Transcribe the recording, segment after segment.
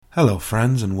Hello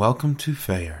friends and welcome to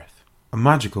Fey Earth, a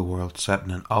magical world set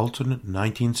in an alternate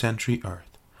 19th century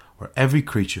Earth, where every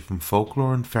creature from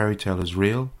folklore and fairy tale is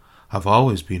real, have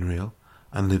always been real,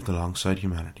 and lived alongside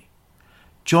humanity.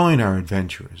 Join our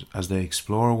adventurers as they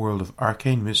explore a world of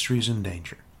arcane mysteries and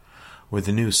danger, where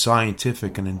the new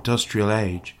scientific and industrial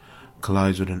age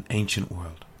collides with an ancient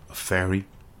world of fairy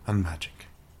and magic.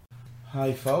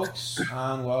 Hi folks,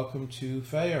 and welcome to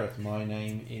Fey Earth. My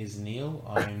name is Neil.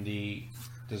 I'm the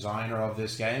designer of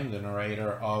this game, the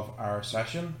narrator of our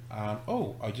session, and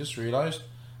I just realised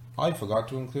I forgot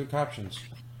to include captions.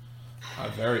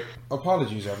 Very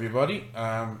apologies everybody.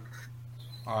 I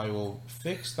will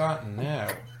fix that now.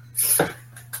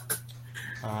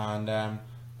 And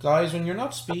guys, when you're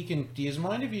not speaking, do you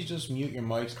mind if you just mute your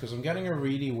mics, because I'm getting a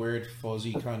really weird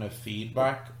fuzzy kind of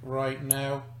feedback right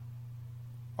now.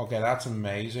 Okay, that's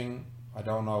amazing. I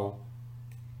don't know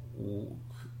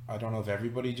if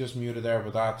everybody just muted there,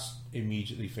 but that's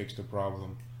immediately fixed the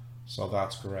problem. So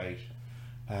that's great.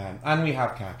 And we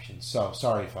have captions. So,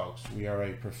 sorry folks. We are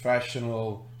a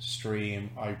professional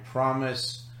stream. I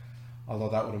promise. Although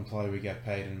that would imply we get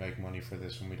paid and make money for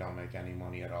this when we don't make any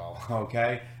money at all.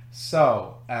 Okay?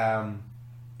 So,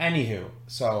 anywho.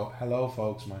 So, hello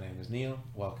folks. My name is Neil.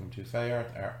 Welcome to Fey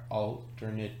Earth, our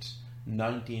alternate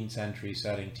 19th century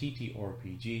setting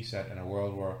TTRPG set in a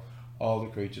world where all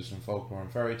the creatures from folklore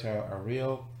and fairy tale are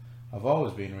real, have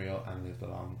always been real, and lived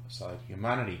alongside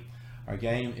humanity. Our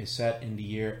game is set in the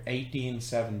year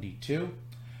 1872.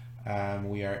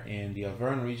 We are in the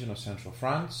Auvergne region of central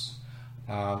France.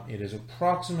 It is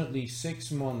approximately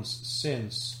 6 months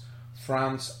since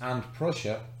France and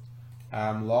Prussia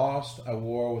lost a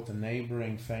war with the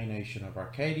neighbouring Fey nation of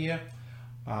Arcadia,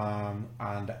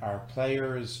 and our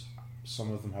players,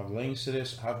 some of them have links to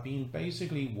this, have been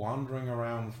basically wandering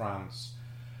around France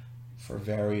for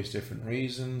various different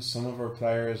reasons. Some of our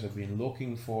players have been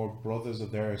looking for brothers of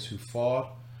theirs who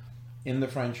fought in the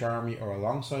French army or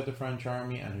alongside the French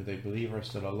army and who they believe are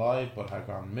still alive but have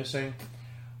gone missing.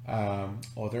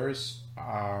 Others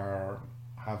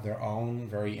have their own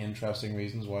very interesting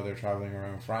reasons why they're traveling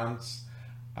around France.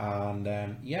 And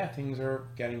things are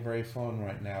getting very fun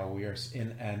right now. We are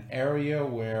in an area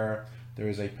where there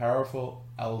is a powerful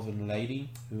elven lady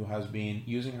who has been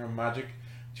using her magic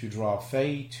to draw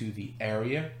Fae to the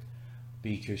area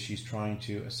because she's trying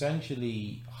to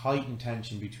essentially heighten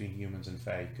tension between humans and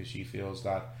Fae, because she feels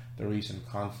that the recent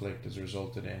conflict has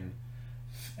resulted in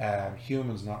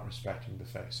humans not respecting the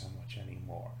Fae so much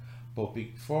anymore. But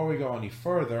before we go any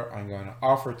further, I'm going to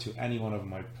offer to any one of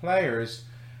my players.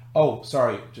 Oh,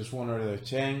 sorry, just one other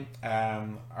thing.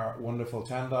 Our wonderful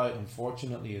Tendai,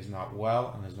 unfortunately, is not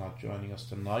well and is not joining us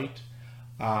tonight.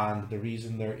 And the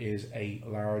reason there is a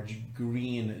large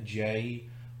green J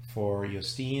for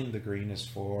Justine. The green is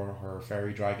for her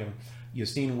fairy dragon.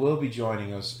 Justine will be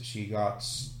joining us. She got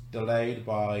delayed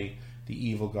by the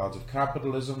evil gods of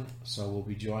capitalism, so will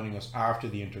be joining us after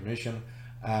the intermission.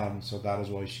 So that is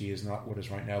why she is not with us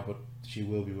right now, but she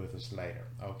will be with us later.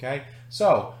 Okay?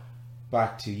 So,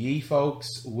 back to ye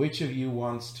folks. Which of you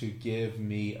wants to give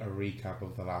me a recap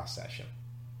of the last session?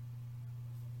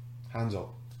 Hands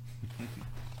up.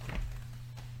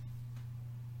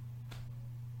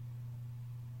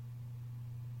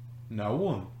 No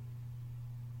one.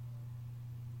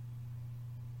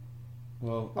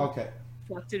 Well, okay.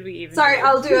 What did we even? Sorry, do?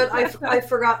 I'll do it. I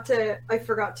forgot to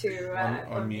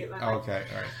unmute my mic. Okay,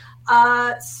 all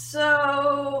right.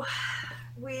 So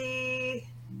we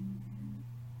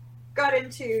got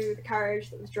into the carriage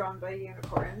that was drawn by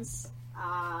unicorns.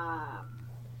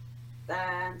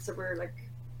 Then so we're like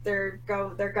they're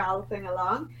galloping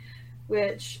along,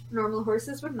 which normal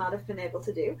horses would not have been able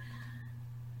to do.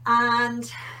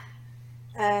 And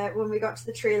when we got to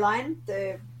the tree line,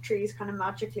 the trees kind of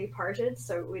magically parted,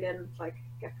 so we didn't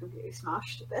get completely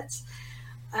smashed to bits.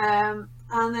 And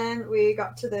then we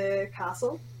got to the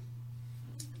castle,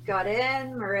 got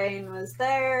in. Moraine was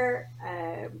there.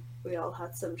 We all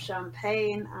had some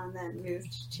champagne and then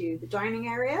moved to the dining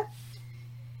area,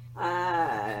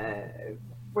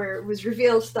 where it was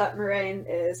revealed that Moraine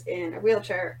is in a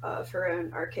wheelchair of her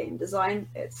own arcane design.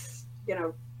 It's,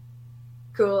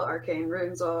 cool arcane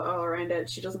runes all around it.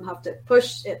 She doesn't have to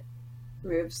push, it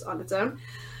moves on its own.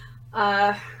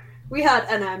 We had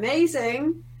an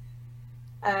amazing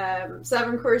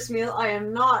 7-course meal. I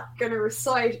am not going to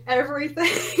recite everything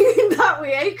that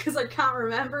we ate because I can't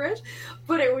remember it,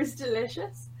 but it was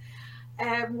delicious,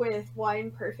 with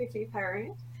wine perfectly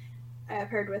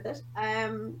paired with it.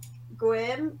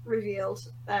 Gwynn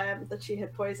revealed that she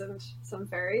had poisoned some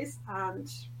fairies and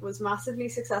was massively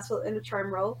successful in a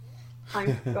charm roll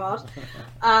Thank God.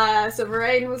 So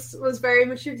Moraine was very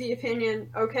much of the opinion,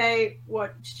 okay,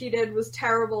 what she did was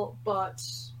terrible, but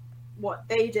what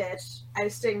they did,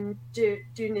 ousting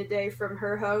Dunedin from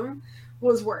her home,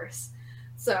 was worse.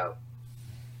 So,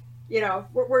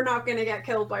 we're not going to get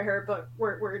killed by her, but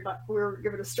we're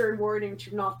given a stern warning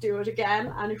to not do it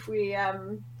again. And if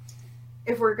we're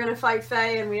going to fight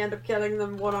Fae and we end up killing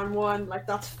them one-on-one, like,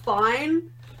 that's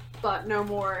fine, but no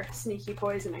more sneaky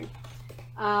poisoning.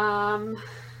 Then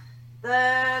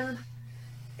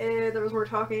there was more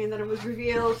talking, and then it was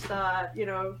revealed that,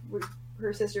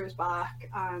 her sister was back,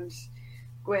 and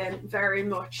Gwynn, very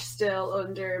much still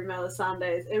under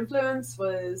Melisandre's influence,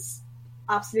 was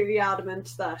absolutely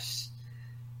adamant that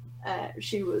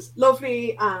she was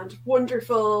lovely and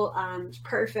wonderful and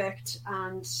perfect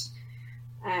and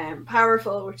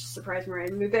powerful, which surprised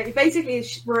Moraine. Basically,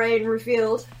 Moraine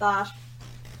revealed that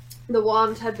the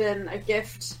wand had been a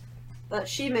gift that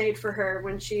she made for her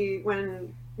when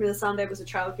Melisandre was a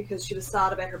child, because she was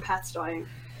sad about her pets dying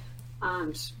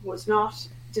and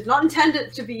did not intend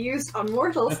it to be used on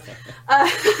mortals.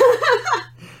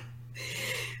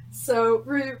 So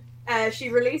she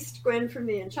released Gwynn from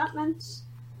the enchantment,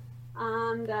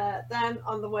 and then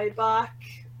on the way back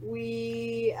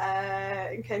we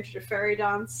encountered a fairy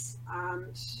dance,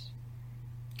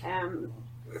 and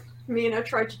Mina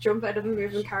tried to jump out of the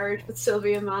moving carriage, but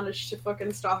Sylvia managed to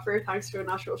fucking stop her thanks to a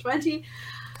natural 20.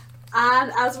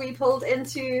 And as we pulled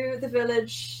into the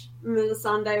village,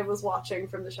 Melisandre was watching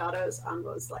from the shadows and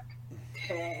was like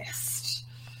pissed.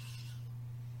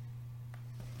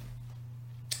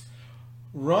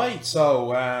 Right,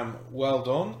 so well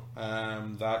done.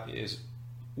 That is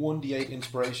 1d8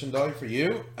 inspiration die for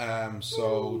you.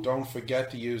 So don't forget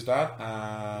to use that.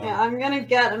 Yeah, I'm gonna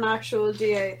get an actual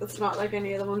d8 that's not like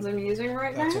any of the ones I'm using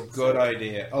right now. That's a good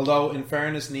idea. Although, in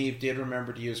fairness, Neve did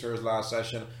remember to use hers last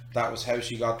session. That was how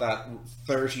she got that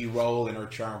 30 roll in her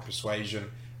charm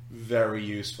persuasion. Very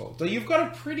useful. Though you've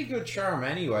got a pretty good charm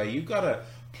anyway. You've got a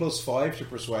 +5 to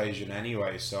persuasion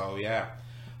anyway. So yeah.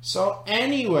 So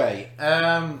anyway,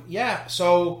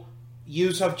 so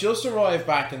you have just arrived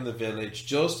back in the village,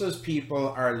 just as people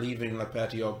are leaving Le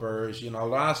Petit Auberge.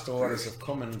 Last orders have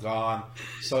come and gone.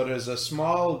 So there's a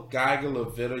small gaggle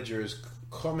of villagers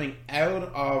coming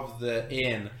out of the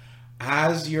inn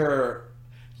as your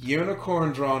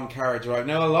unicorn-drawn carriage arrived.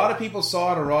 Now, a lot of people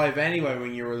saw it arrive anyway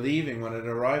when you were leaving, when it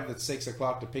arrived at 6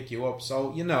 o'clock to pick you up.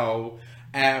 So,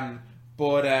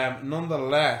 but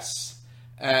nonetheless...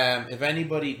 if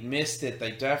anybody missed it,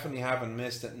 they definitely haven't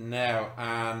missed it now.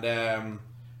 And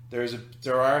there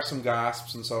are some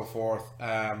gasps and so forth.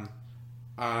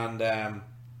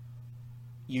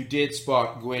 You did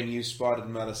spot Gwynn. You spotted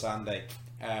Melisandre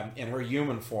in her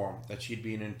human form that she'd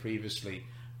been in previously.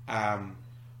 And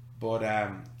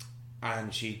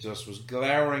she just was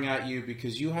glowering at you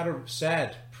because you had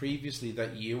said previously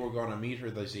that you were going to meet her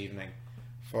this evening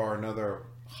for another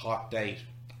hot date,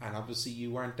 and obviously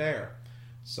you weren't there.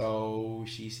 So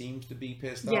she seems to be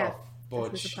pissed off. But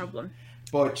that's a problem.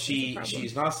 But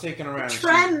she's not sticking around.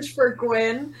 Trend for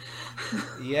Gwynn.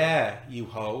 Yeah, you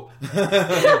hoe.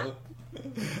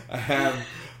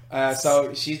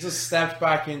 So she just stepped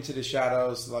back into the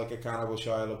shadows like a cannibal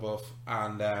Shia LaBeouf,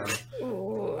 and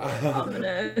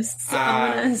ominous.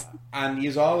 And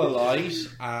he's all alight.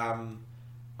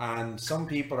 And some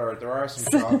people there are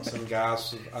some shocks and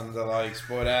gasps and the likes,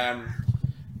 but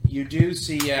you do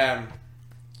see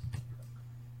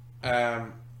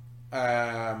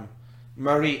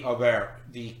Marie Aubert,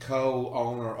 the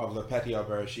co-owner of Le Petit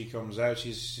Auberge. She comes out.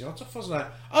 She's, what's the fuss like?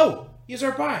 Oh,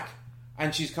 you're back.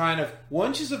 And she's kind of,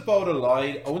 once you've all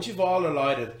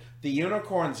alighted, the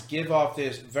unicorns give off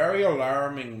this very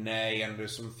alarming neigh, and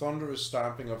there's some thunderous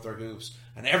stamping of their hoofs,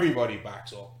 and everybody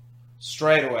backs up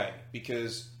straight away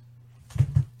because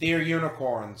they're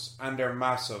unicorns and they're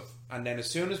massive. And then as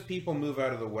soon as people move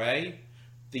out of the way,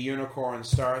 the unicorns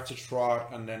start to trot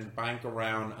and then bank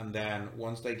around, and then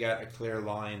once they get a clear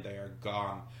line, they are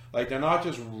gone. Like, they're not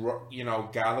just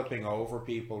galloping over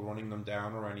people, running them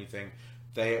down or anything.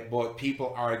 But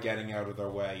people are getting out of their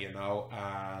way, and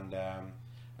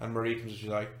Marie comes, she's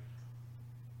like,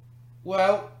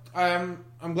 well, I'm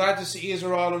glad to see you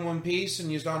are all in one piece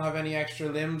and you don't have any extra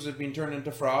limbs that have been turned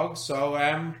into frogs, so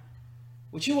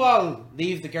would you all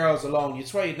leave the girls alone? You'd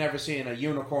swear you'd never seen a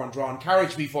unicorn-drawn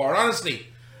carriage before, honestly.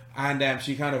 And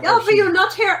she kind of... Yeah, but you're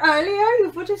not here earlier.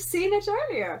 You would have seen it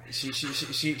earlier. She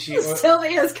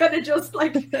Sylvia's kind of just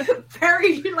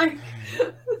very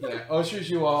ushers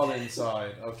you all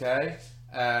inside, okay?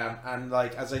 And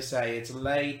as I say, it's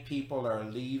late. People are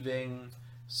leaving,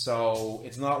 so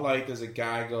it's not like there's a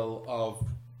gaggle of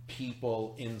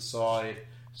people inside.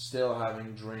 still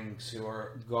having drinks, who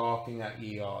are gawking at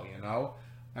you all, you know.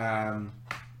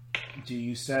 Do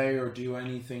you say or do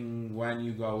anything when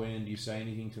you go in? Do you say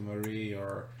anything to Marie,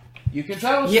 or you can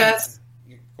tell us? Yes.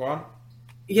 Go on.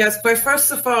 Yes, but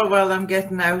first of all, while I'm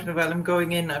getting out and while I'm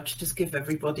going in, I just give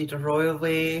everybody the royal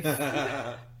wave.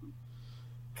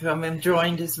 I'm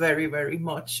enjoying this very, very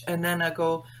much. And then I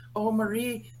go, oh,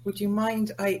 Marie, would you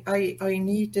mind? I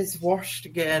need this washed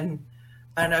again.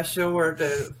 And I show her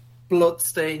the blood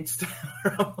stains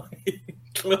on my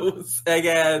clothes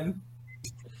again.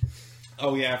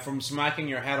 Oh, yeah, from smacking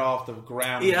your head off the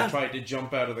ground when you tried to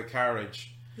jump out of the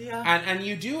carriage. Yeah. And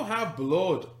you do have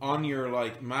blood on your,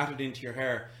 like, matted into your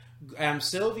hair.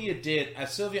 Sylvia did,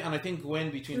 Sylvia and I think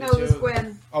Gwynn between the two. No, it was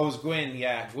Gwynn. Oh, it was Gwynn,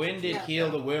 yeah. Gwynn did heal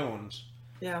the wound.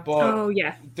 Yeah. But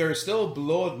there's still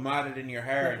blood matted in your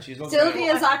hair. And she's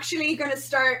Sylvia's actually going to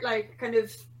start, like, kind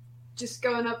of just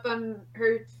going up on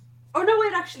her... Oh, no,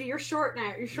 wait, actually, you're short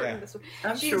now. You're short in this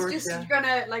one. She's just going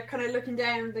to, like, kind of looking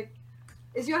down, like,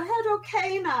 is your head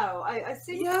okay now? I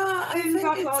think... Yeah, I think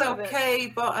it's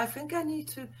okay, but I think I need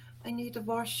to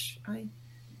wash. I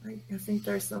think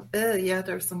there's some...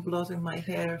 there's some blood in my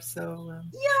hair, so...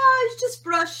 you just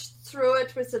brush through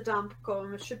it with a damp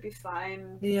comb. It should be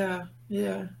fine. Yeah.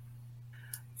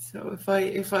 So if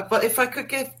I could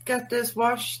get this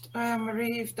washed,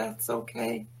 Marie, if that's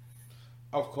okay.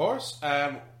 Of course.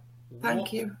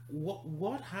 Thank you.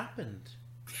 What happened?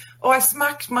 Oh, I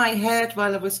smacked my head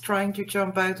while I was trying to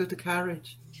jump out of the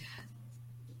carriage.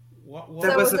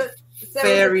 There was a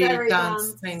fairy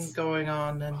dance thing going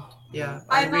on, and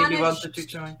I really wanted to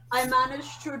join. I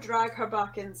managed to drag her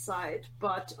back inside,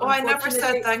 but I never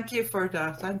said thank you for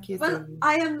that. Thank you. Well,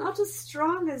 I am not as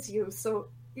strong as you, so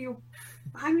you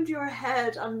banged your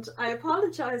head, and I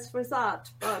apologize for that.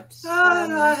 But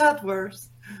I had worse.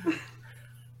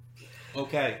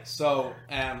 Okay, so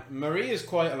Marie is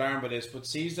quite alarmed by this, but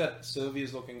sees that Sylvia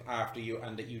is looking after you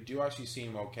and that you do actually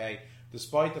seem okay,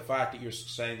 despite the fact that you're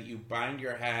saying that you banged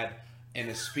your head in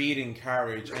a speeding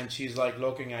carriage, and she's like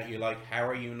looking at you like, how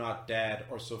are you not dead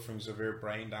or suffering severe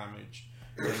brain damage?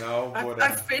 You know, but,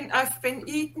 I've been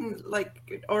eaten,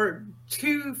 or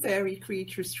two fairy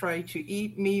creatures tried to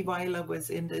eat me while I was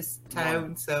in this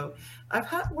town, so I've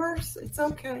had worse. It's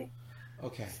okay.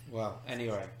 Okay, well,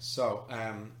 anyway, so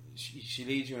she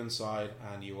leads you inside,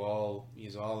 and you all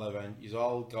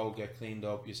go get cleaned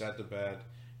up. You set the bed.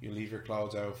 You leave your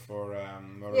clothes out for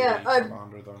Marie to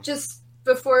launder them. Just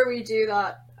before we do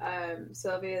that,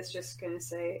 Sylvia is just going to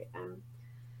say,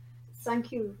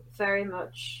 thank you very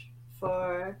much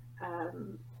for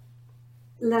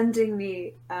lending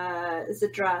me the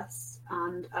dress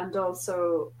and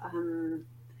also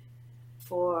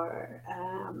for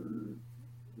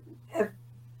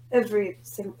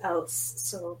everything else.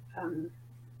 So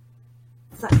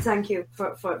thank you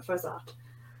for that.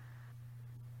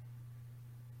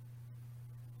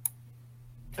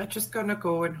 I'm just gonna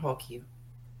go and hug you.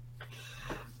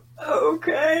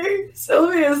 Okay.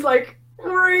 Sylvia's like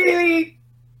really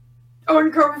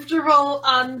uncomfortable,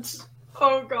 and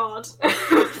oh god,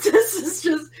 this is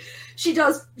just. She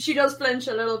does flinch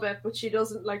a little bit, but she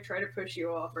doesn't like try to push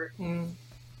you off her.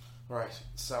 Right.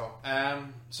 So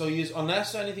you,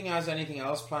 unless anything has anything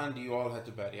else planned, you all head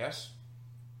to bed. Yes.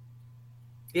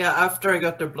 Yeah. After I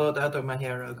got the blood out of my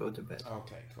hair, I'll go to bed.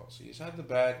 Okay. Cool. So you head to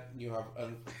bed. You have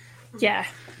I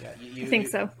think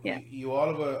so. Yeah. You all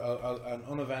have an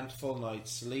uneventful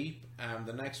night's sleep, and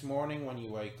the next morning when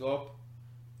you wake up,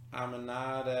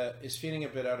 Aminata is feeling a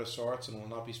bit out of sorts and will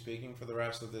not be speaking for the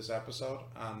rest of this episode.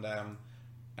 And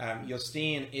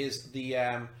Justine is the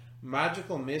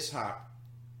magical mishap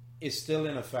is still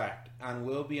in effect and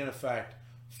will be in effect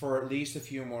for at least a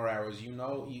few more hours. You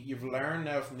know, you've learned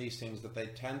now from these things that they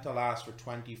tend to last for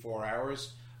 24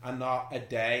 hours and not a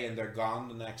day, and they're gone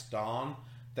the next dawn.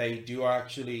 They do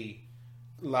actually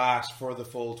last for the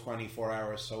full 24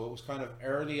 hours. So it was kind of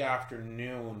early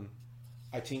afternoon,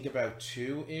 I think about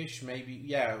 2-ish, maybe.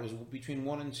 Yeah, it was between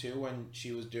 1 and 2 when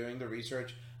she was doing the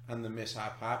research and the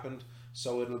mishap happened.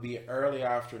 So it'll be early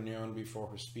afternoon before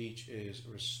her speech is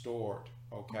restored.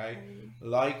 Okay.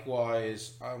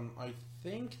 Likewise, I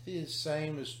think the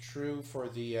same is true for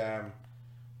the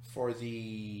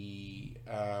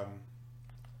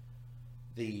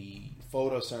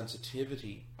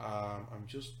photosensitivity. I'm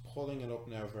just pulling it up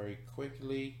now very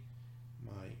quickly.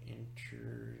 My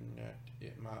internet,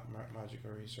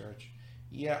 magical research.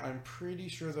 Yeah, I'm pretty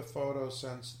sure the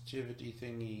photosensitivity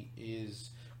thingy is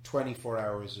 24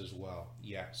 hours as well.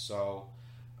 Yeah, so,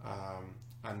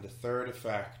 and the third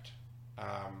effect,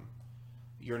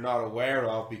 you're not aware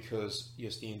of because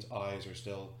Justine's eyes are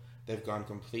still, they've gone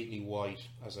completely white,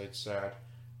 as I'd said.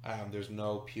 There's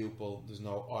no pupil, there's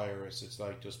no iris. It's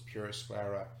like just pure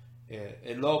sclera.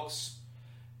 It looks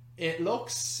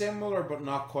similar, but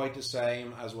not quite the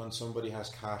same as when somebody has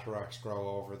cataracts grow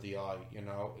over the eye. You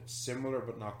know, it's similar,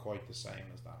 but not quite the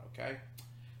same as that. Okay.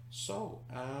 So,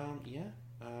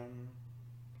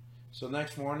 so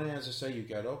next morning, as I say, you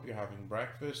get up, you're having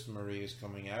breakfast. Marie is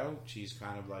coming out. She's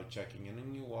kind of like checking in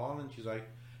on you all, and she's like,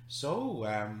 "So,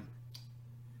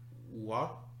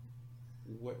 what?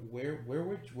 Where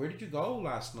did you go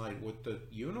last night with the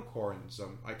unicorns?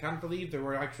 I can't believe there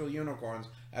were actual unicorns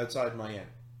outside my inn."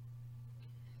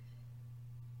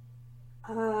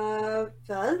 Well,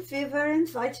 we were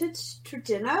invited to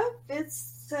dinner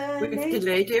with the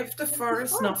lady of the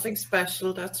forest. Nothing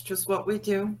special. That's just what we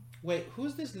do. Wait,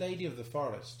 who's this lady of the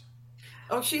forest?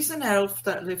 Oh, she's an elf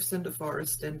that lives in the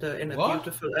forest in a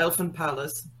beautiful elfin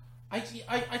palace. I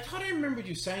thought I remembered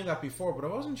you saying that before, but I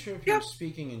wasn't sure if you were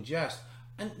speaking in jest.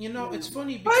 And you know, it's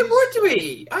funny because why would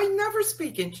we? I never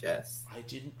speak in jest. I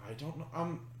don't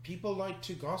know. People like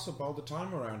to gossip all the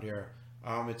time around here.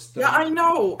 I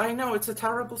know. It's a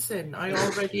terrible sin. I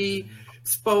already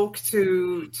spoke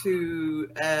to the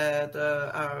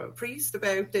priest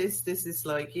about this. This is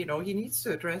like, you know, he needs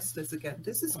to address this again.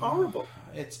 This is horrible.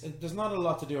 There's not a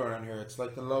lot to do around here. It's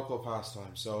like the local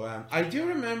pastime. So I do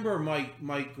remember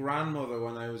my grandmother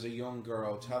when I was a young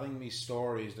girl telling me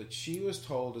stories that she was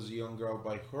told as a young girl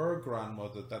by her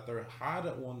grandmother that there had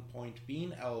at one point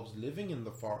been elves living in the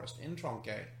forest in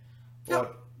Tronquay.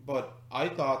 But I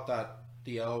thought that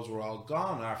the elves were all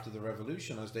gone after the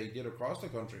revolution, as they did across the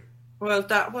country. Well,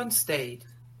 that one stayed.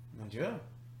 And yeah.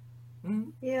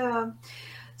 Mm-hmm. Yeah.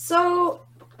 So,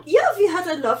 yeah, we had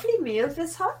a lovely meal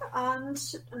with her, and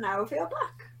now we are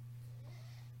back.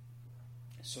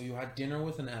 So you had dinner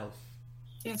with an elf?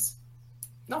 Yes.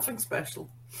 Nothing special.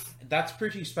 That's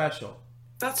pretty special.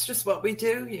 That's just what we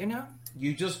do, you know?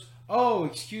 You just,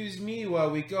 excuse me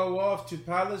while we go off to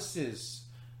palaces.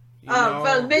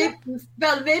 Well,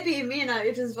 maybe, Mina,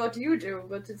 it is what you do,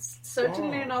 but it's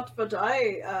certainly not what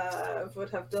I would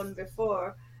have done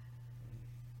before.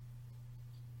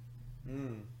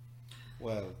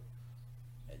 Well,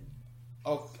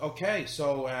 okay.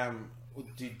 So,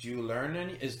 did you learn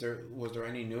any? Was there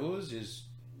any news? Is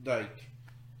like,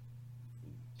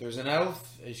 there's an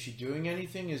elf. Is she doing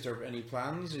anything? Is there any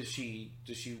plans? Does she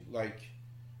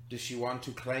want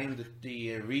to claim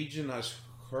the region as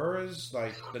hers,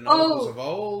 like the nobles of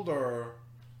old, or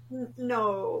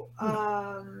no?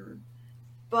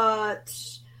 But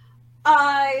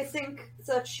I think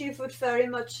that she would very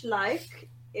much like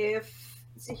if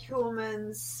the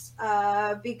humans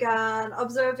began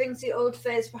observing the old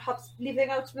fays, perhaps leaving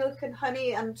out milk and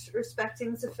honey and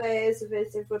respecting the fays the way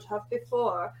they would have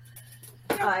before.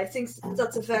 I think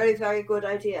that's a very, very good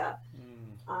idea.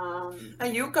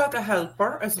 And you got a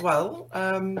helper as well,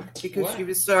 because she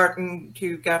was starting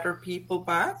to gather people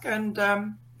back, and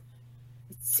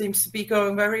it seems to be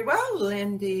going very well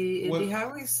in the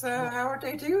Howies. How are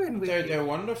they doing? They're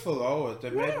wonderful. They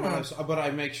made nice, but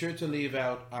I make sure to leave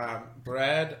out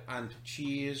bread and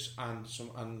cheese and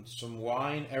some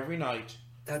wine every night.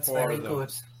 That's very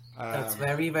good. That's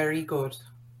very, very good.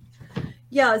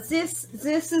 Yeah, this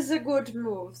is a good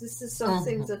move. This is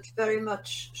something that very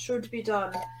much should be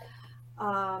done.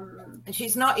 And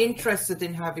she's not interested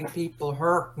in having people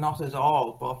hurt, not at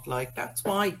all. But like that's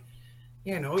why,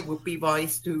 you know, it would be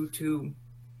wise to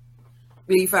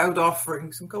leave out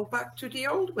offerings and go back to the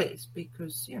old ways,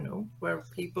 because you know where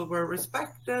people were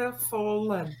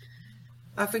respectful, and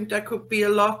I think there could be a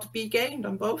lot to be gained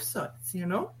on both sides. You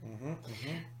know.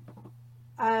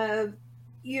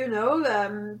 You know,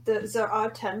 there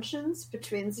are tensions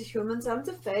between the humans and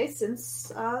the fays since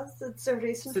the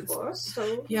recent wars.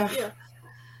 So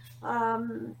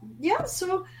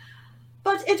So,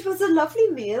 but it was a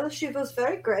lovely meal. She was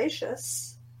very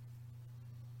gracious.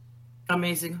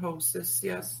 Amazing hostess.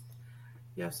 Yes,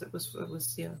 it was.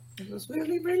 It was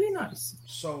really, really nice.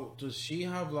 So, does she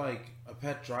have like a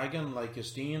pet dragon like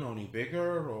Castillion, only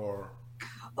bigger, or?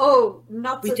 Oh,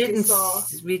 not that we saw.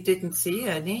 We didn't see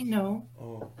any. No.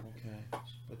 Oh, okay.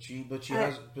 But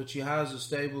she has the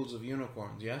stables of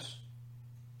unicorns. Yes.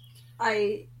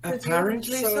 I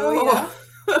apparently so. Yeah.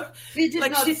 We did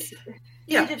like not.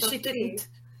 She didn't.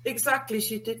 Exactly.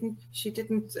 She didn't.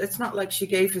 It's not like she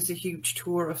gave us a huge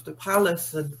tour of the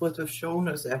palace and would have shown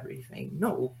us everything.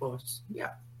 No, but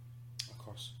yeah. Of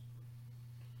course.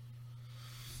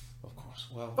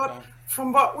 Well, but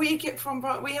from what we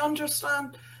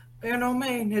understand, you know,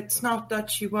 Maine, it's not that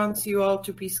she wants you all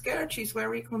to be scared. She's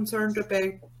very concerned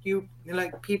about you,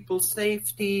 like people's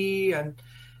safety, and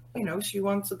you know, she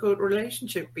wants a good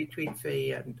relationship between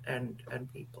Fae and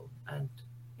people. And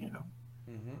you know.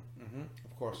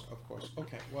 Of course.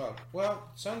 Okay, well,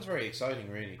 sounds very exciting,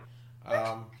 really.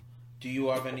 Do you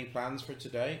have any plans for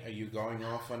today? Are you going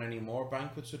off on any more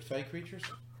banquets with fey creatures?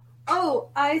 Oh,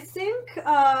 I think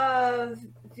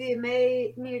we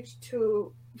may need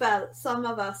to, well, some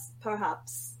of us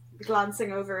perhaps,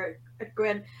 glancing over at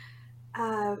Gwynn,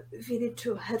 we need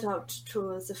to head out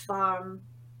to the farm,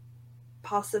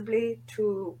 possibly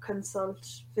to consult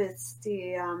with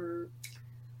the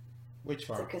Which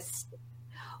farm?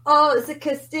 the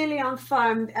Castillion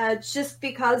farm, just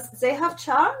because they have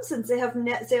charms and they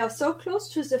are so close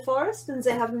to the forest and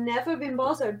they have never been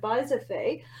bothered by the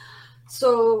Fae.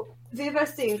 So we were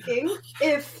thinking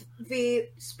if we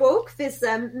spoke with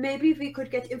them, maybe we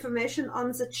could get information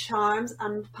on the charms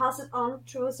and pass it on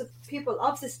to the people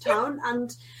of this town,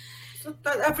 and so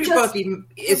that everybody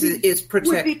is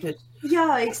protected.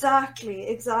 Yeah,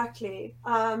 exactly.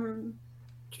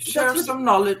 Share some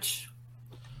knowledge.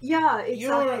 Yeah,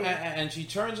 exactly. And she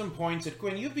turns and points at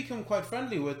Gwynn. You've become quite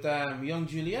friendly with young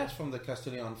Juliet from the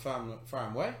Castillion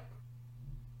farm way.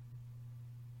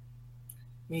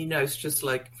 Mina's just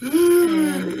like...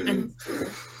 Don't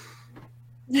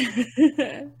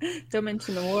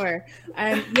mention the war.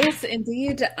 Yes,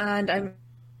 indeed, and I'm...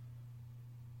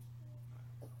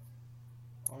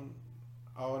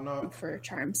 Oh, no. For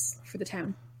charms for the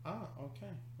town. Ah, okay.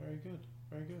 Very good.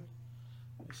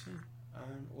 I see.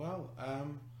 Well,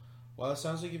 it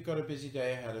sounds like you've got a busy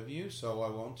day ahead of you, so I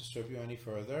won't disturb you any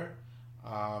further.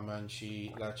 And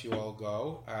she lets you all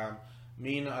go.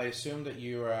 Mina, I assume that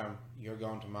you're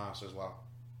going to mass as well.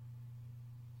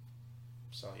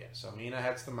 So Mina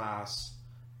heads to mass,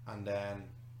 and then,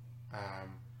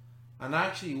 and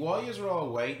actually, while you're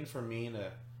all waiting for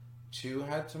Mina to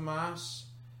head to mass,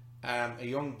 a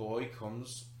young boy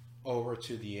comes over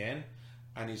to the inn,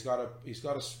 and he's got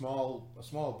a small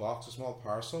box, a small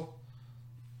parcel,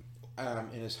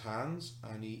 in his hands,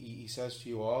 and he says to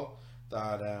you all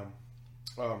that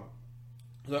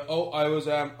I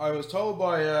was told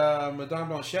by Madame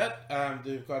Blanchette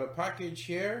they've got a package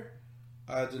here,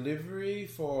 a delivery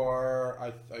for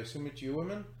I assume it's you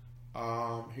women.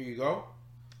 Here you go.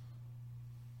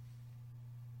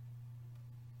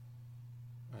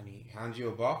 And he hands you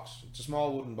a box. It's a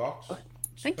small wooden box.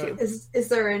 Thank you. Is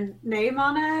there a name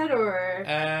on it, or?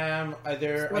 I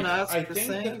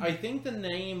think the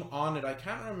name on it. I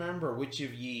can't remember which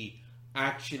of ye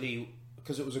actually,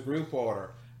 because it was a group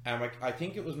order. I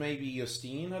think it was maybe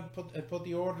Justine had put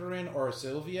the order in, or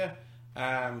Sylvia.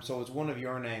 So it's one of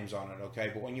your names on it,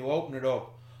 okay? But when you open it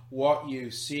up, what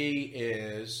you see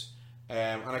is,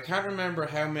 and I can't remember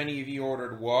how many of you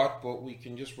ordered what, but we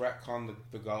can just retcon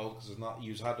the gold because it's not.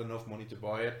 You've had enough money to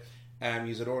buy it.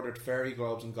 You had ordered fairy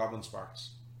globes and goblin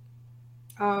sparks.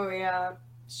 Oh yeah.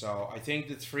 So I think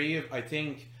the three of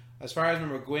as far as I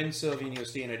remember, Gwynn, Sylvie, and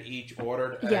Justine had each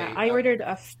ordered. I ordered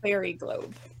a fairy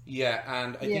globe. Yeah,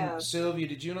 and I think Sylvia,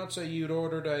 did you not say you'd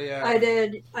ordered a? I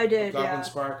did. Goblin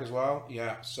spark as well.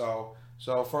 Yeah. So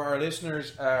for our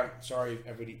listeners, sorry,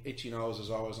 everybody, itchy nose is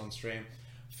always on stream.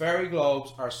 Fairy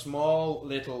globes are small,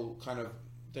 little kind of.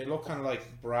 They look kind of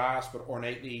like brass, but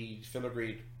ornately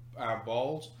filigreed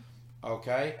balls.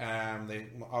 Okay, they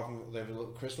have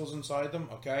little crystals inside them.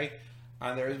 Okay,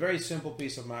 and they're a very simple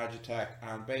piece of magitech,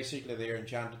 and basically they are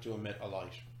enchanted to emit a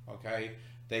light. Okay,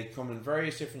 they come in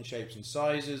various different shapes and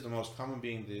sizes. The most common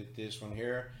being this one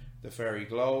here, the fairy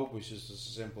globe, which is just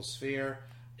a simple sphere.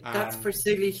 That's for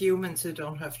silly humans who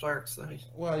don't have dark side.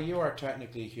 Well, you are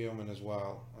technically human as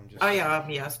well. I am,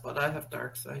 yes, but I have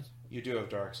dark side. You do have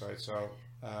dark side, so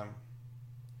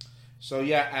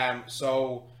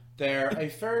they're a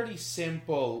fairly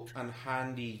simple and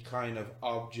handy kind of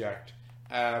object.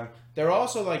 They're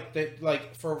also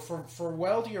for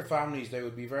wealthier families, they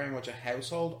would be very much a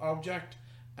household object.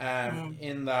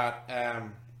 In that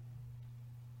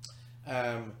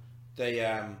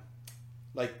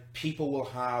people will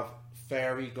have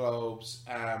fairy globes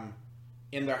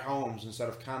in their homes instead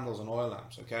of candles and oil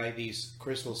lamps. Okay, these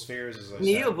crystal spheres, as I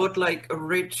said. But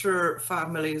richer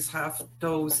families have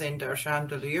those in their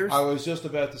chandeliers. I was just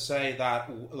about to say that,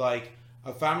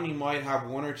 a family might have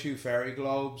one or two fairy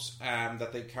globes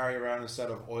that they carry around instead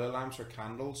of oil lamps or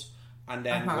candles, and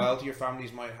then wealthier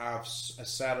families might have a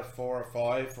set of 4 or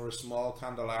 5 for a small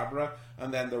candelabra,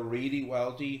 and then the really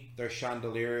wealthy, their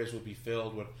chandeliers would be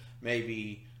filled with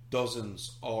maybe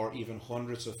dozens or even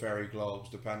hundreds of fairy globes,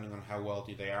 depending on how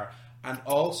wealthy they are. And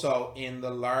also in the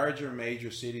larger major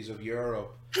cities of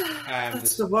Europe,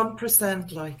 that's the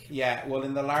 1%.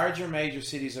 In the larger major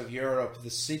cities of Europe, the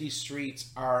city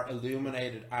streets are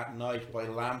illuminated at night by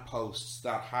lampposts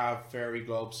that have fairy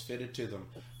globes fitted to them.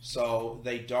 So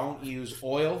they don't use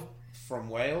oil from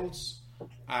Wales,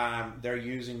 they're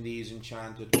using these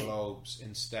enchanted globes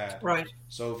instead. Right.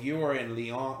 So if you were in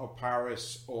Lyon or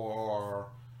Paris or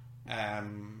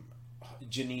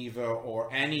Geneva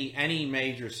or any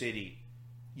major city,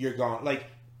 you're going like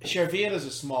Cherville is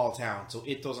a small town, so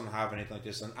it doesn't have anything like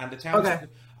this. And the town,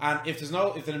 and if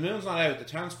the moon's not out, the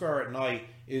town square at night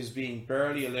is being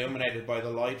barely illuminated by the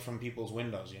light from people's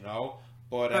windows, you know.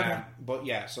 But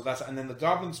yeah, so that's, and then the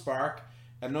Goblin Spark,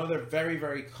 another very,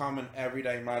 very common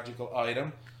everyday magical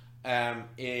item.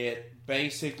 It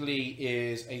basically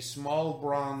is a small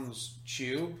bronze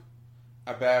tube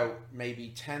about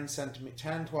maybe 10,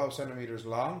 12 centimeters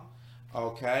long.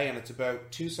 Okay, and it's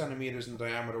about 2 centimeters in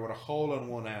diameter with a hole on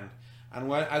one end.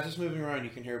 And as it's moving around, you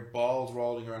can hear balls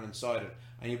rolling around inside it.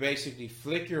 And you basically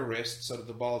flick your wrist so that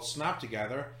the balls snap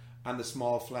together and the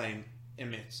small flame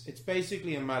emits. It's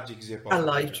basically a magic Zippo. A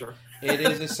lighter. It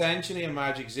is essentially a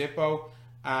magic Zippo.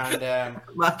 And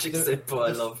magic Zippo,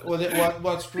 I love it. Well,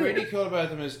 what's really cool about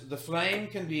them is the flame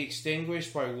can be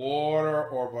extinguished by water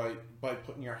or by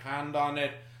putting your hand on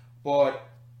it, but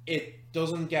it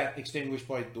doesn't get extinguished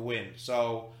by the wind.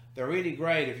 So they're really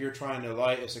great if you're trying to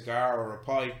light a cigar or a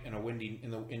pipe in a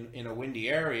windy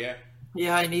area.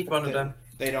 Yeah, I need one of them.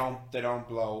 They don't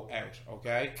blow out.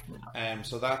 Okay,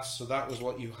 so that was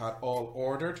what you had all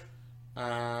ordered,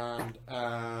 and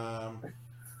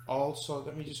also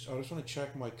I just want to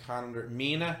check my calendar.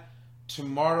 Mina,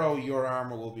 tomorrow your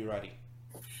armor will be ready.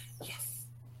 Yes.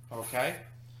 Okay,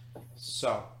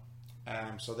 so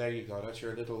there you go. That's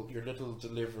your little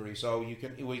delivery. So we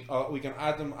can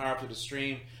add them after the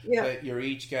stream. Yeah. That you're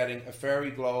each getting a fairy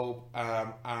globe,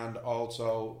 and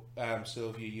also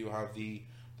Sylvia, you have the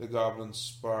Goblin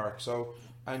Spark. So,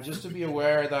 and just to be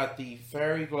aware that the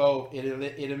fairy globe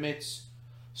it emits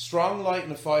strong light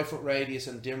in a 5-foot radius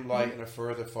and dim light in a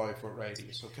further 5-foot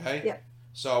radius. Okay. Yeah.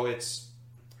 So it's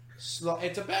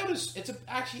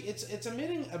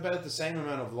emitting about the same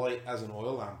amount of light as an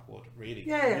oil lamp would, really.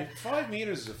 Yeah. I mean, 5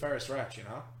 meters is a fair stretch, you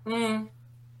know.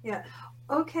 Yeah.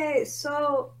 Okay.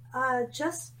 So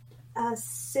just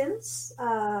since we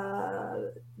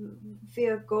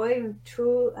are going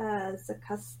to the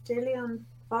Castillion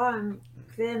farm,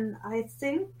 Gwynn, I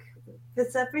think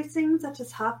with everything that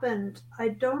has happened, I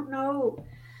don't know.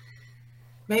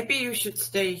 Maybe you should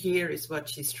stay here, is what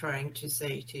she's trying to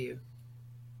say to you.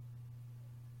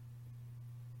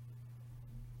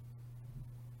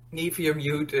 Leave your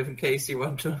mute in case you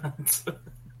want to answer.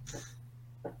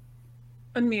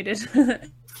 Unmuted.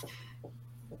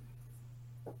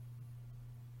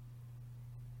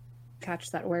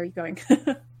 Catch that. Where are you going?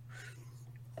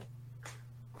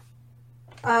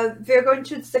 We're going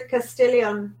to the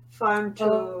Castillion farm to.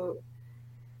 Oh.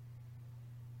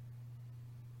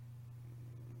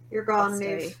 You're gone,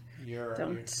 Neve.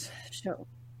 Don't show.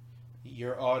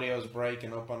 Your audio's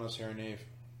breaking up on us here, Neve.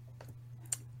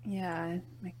 Yeah.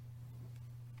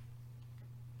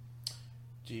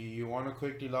 Do you want to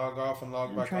quickly log off and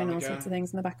log back on again? I'm trying all sorts of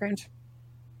things in the background.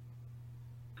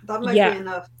 That might be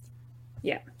enough.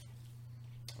 Yeah.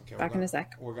 Okay, back in a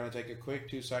sec. We're going to take a quick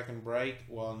 2-second break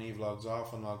while Neve logs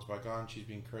off and logs back on. She's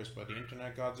being cursed by the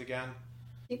internet gods again.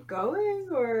 Keep going,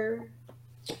 or?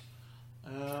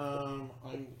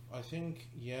 I think,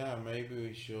 yeah, maybe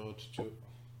we should too.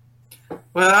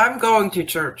 Well, I'm going to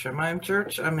church. Am I in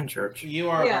church? I'm in church. You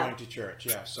are going to church,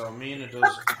 yeah. So Mina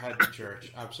does head to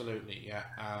church, absolutely, yeah.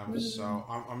 So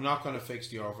I'm not going to fix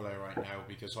the overlay right now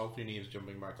because hopefully Neve's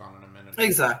jumping back on in a minute.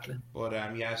 Exactly. But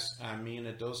yes,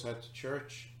 Mina does head to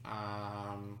church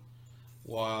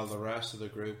while the rest of the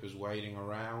group is waiting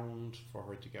around for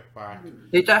her to get back.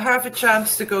 Did I have a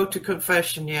chance to go to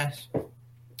confession yet?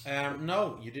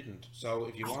 No, you didn't. So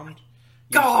if you want...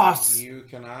 You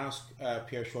can ask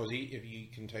Pierre Choisy if you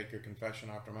can take your confession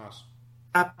after Mass.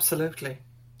 Absolutely.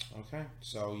 Okay,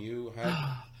 so you head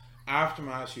after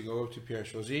Mass. You go up to Pierre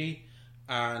Choisy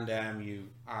and you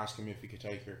ask him if you could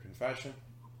take your confession.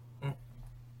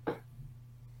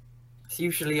 It's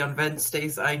usually on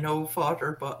Wednesdays, I know,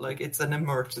 Father, but it's an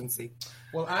emergency.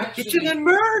 Well, actually, it's an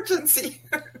emergency.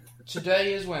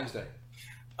 Today is Wednesday.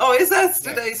 Oh, is that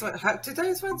today's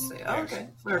Wednesday? Yes. Oh, okay,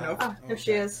 fair enough. Oh, there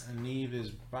she is. And Neve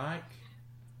is back.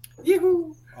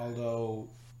 Yoo-hoo. Although,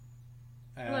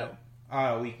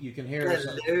 hello. You can hear us.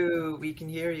 Hello, we can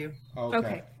hear you.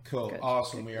 Okay. Cool, good.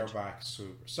 Awesome. We are back.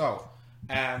 Super.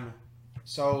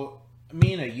 So,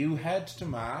 Mina, you head to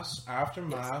Mass. After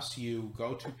Mass, you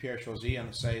go to Pierre Choisy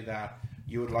and say that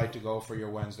you would like to go for your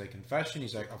Wednesday confession.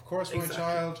 He's like, "Of course, my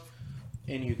child."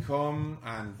 In you come,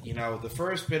 and the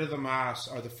first bit of the Mass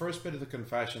or the first bit of the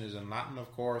confession is in Latin,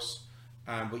 of course,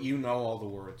 but you know all the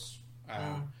words.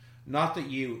 Not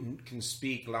that you can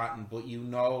speak Latin, but you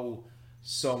know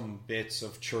some bits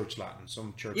of church Latin,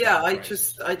 some church. Yeah, Latin I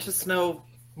phrases. just know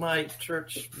my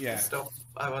church Yeah. stuff.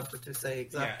 I wanted to say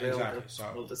exactly, Yeah,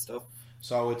 exactly. all the stuff.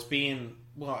 So it's been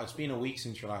a week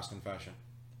since your last confession.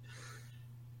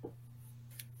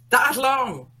 That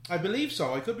long? I believe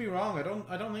so. I could be wrong.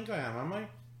 I don't think I am I?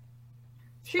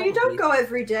 Sure, you don't go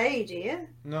every day, do you?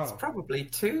 No. It's probably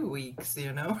 2 weeks,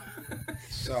 you know.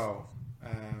 So,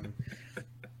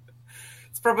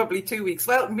 it's probably 2 weeks.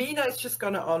 Well, Mina is just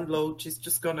gonna unload. She's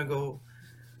just gonna go.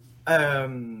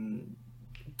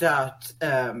 That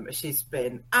she's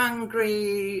been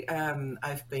angry.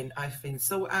 I've been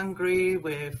so angry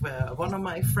with one of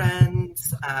my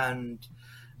friends, and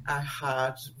I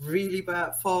had really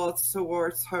bad thoughts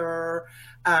towards her,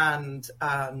 and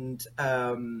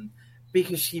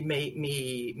because she made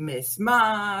me miss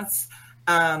mass,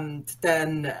 and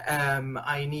then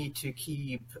I need to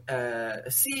keep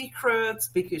secrets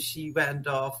because she went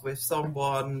off with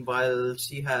someone while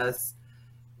she has,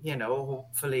 you know,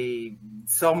 hopefully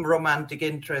some romantic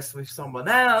interest with someone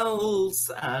else,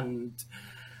 and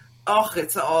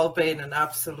it's all been an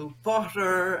absolute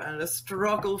bother and a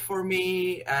struggle for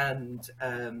me, and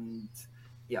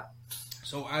yeah.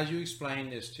 So as you explain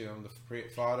this to him, the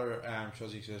father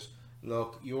Shuzzy says,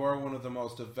 "Look, you are one of the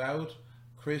most devout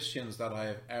Christians that I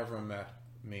have ever met,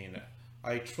 Mina.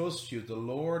 I trust you. The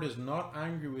Lord is not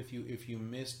angry with you if you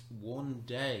missed one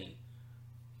day.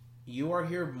 You are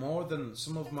here more than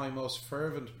some of my most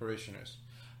fervent parishioners."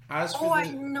 I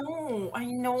know. I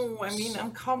mean,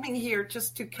 I'm coming here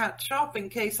just to catch up in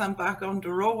case I'm back on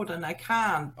the road and I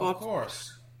can't. But of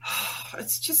course.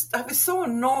 It's just, I was so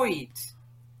annoyed.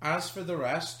 As for the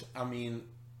rest, I mean,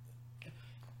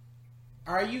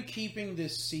 are you keeping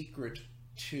this secret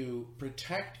to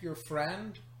protect your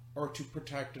friend or to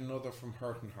protect another from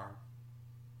hurt and harm?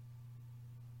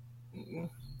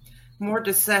 More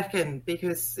the second,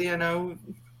 because, you know...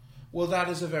 Well, that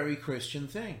is a very Christian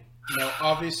thing. Now,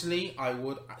 obviously, I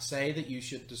would say that you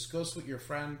should discuss with your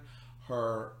friend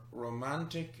her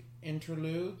romantic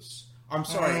interludes. I'm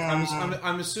sorry,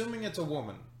 I'm assuming it's a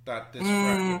woman that this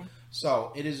friend.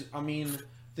 So, it is, I mean,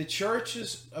 the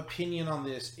church's opinion on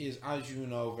this is, as you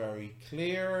know, very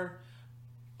clear.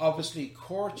 Obviously,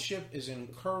 courtship is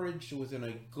encouraged within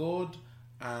a good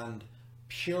and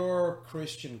pure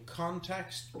Christian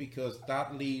context because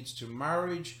that leads to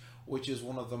marriage, which is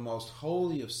one of the most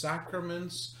holy of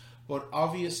sacraments. But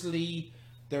obviously,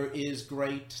 there is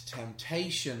great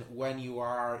temptation when you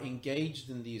are engaged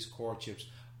in these courtships.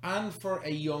 And for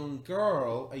a young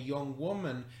girl, a young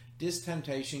woman, this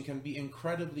temptation can be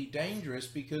incredibly dangerous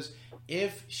because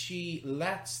if she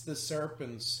lets the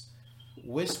serpent's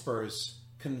whispers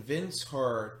convince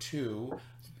her to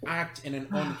act in an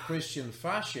unchristian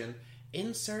fashion,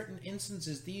 in certain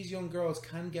instances, these young girls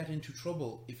can get into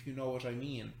trouble, if you know what I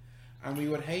mean. And we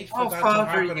would hate for that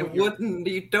Father, to happen.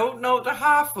 You don't know the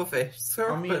half of it.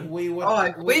 Serpent. I mean,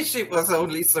 I wish it was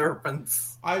only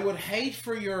serpents. I would hate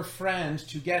for your friend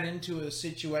to get into a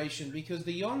situation because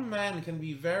the young men can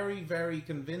be very, very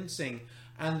convincing,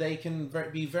 and they can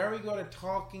be very good at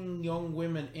talking young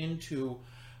women into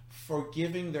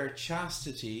forgiving their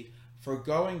chastity,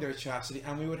 forgoing their chastity,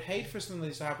 and we would hate for something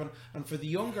like this to happen, and for the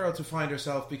young girl to find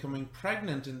herself becoming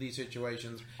pregnant in these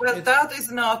situations. Well, that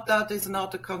is not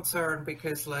a concern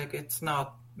because, like, it's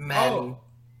not men. Oh,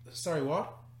 sorry,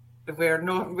 what? We're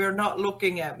not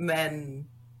looking at men.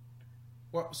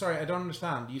 What? Sorry, I don't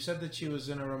understand. You said that she was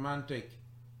in a romantic.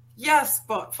 Yes,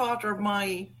 but Father,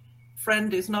 my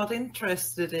friend is not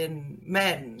interested in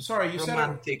men. Sorry, you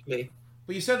romantically.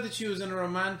 But you said that she was in a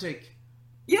romantic.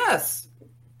 Yes.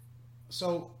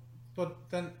 So, but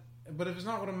if it's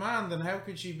not with a man, then how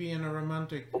could she be in a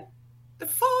romantic? The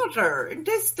Father, in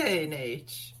this day and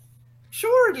age,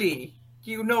 surely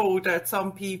you know that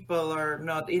some people are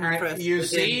not interested in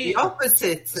the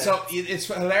opposite sex. So it's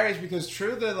hilarious because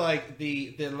through the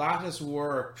lattice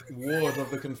work wood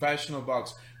of the confessional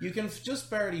box, you can just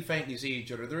barely faintly see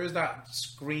each other. There is that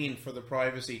screen for the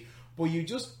privacy, but you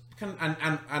just can,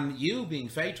 and you being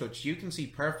Fae touched, you can see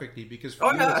perfectly because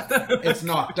for it's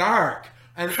not dark.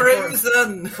 And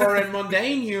Crimson. For a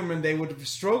mundane human, they would have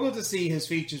struggled to see his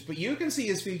features, but you can see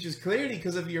his features clearly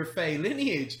because of your Fae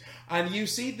lineage. And you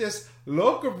see this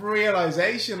look of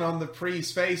realization on the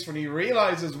priest's face when he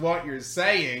realizes what you're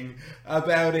saying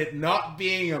about it not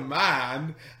being a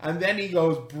man, and then he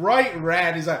goes bright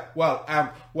red. He's like,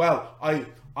 I don't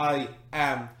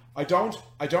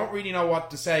really know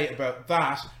what to say about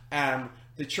that.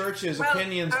 The church's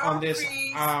opinions on this.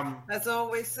 Has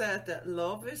always said that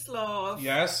love is love.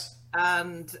 Yes.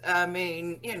 And I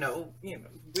mean,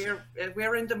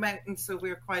 we're in the mountains, so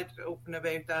we're quite open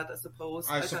about that, I suppose.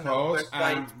 I don't know, we're suppose,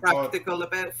 quite practical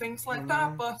about things like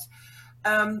that. But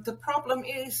the problem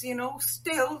is,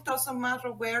 still doesn't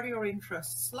matter where your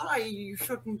interests lie.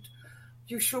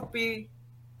 You shouldn't be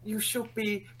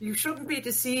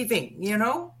deceiving.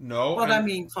 No, what I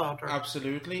mean, Father.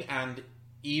 Absolutely, and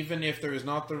even if there is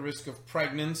not the risk of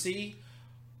pregnancy.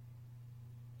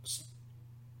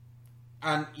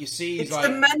 And you see, it's the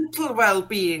mental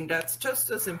well-being that's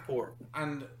just as important.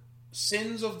 And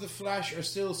sins of the flesh are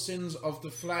still sins of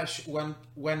the flesh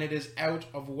when it is out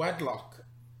of wedlock.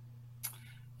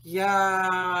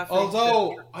 Yeah,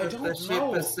 although I don't know, the ship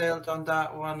has sailed on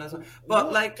that one as well.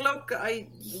 But look, I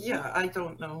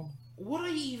don't know.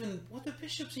 Would the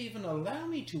bishops even allow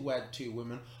me to wed 2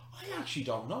 women? I actually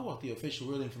don't know what the official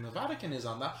ruling from the Vatican is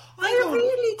on that. I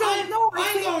really don't know.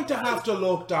 I'm going to have to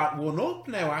look that one up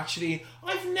now, actually.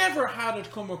 I've never had it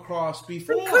come across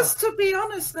before. Because to be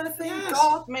honest, I think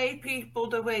God made people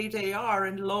the way they are,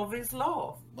 and love is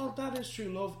love. Well, that is true.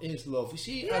 Love is love. You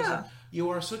see, you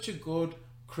are such a good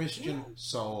Christian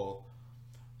soul.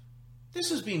 This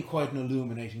has been quite an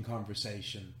illuminating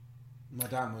conversation.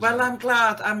 Well, I'm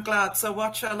glad. So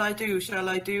what shall I do? Shall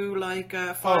I do like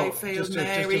 5 Hail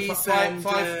Marys?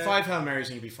 Five Hail Marys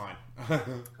and you'll be fine.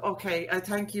 Okay, I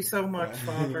thank you so much,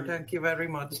 Father. Thank you very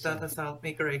much. That has helped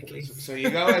me greatly. So you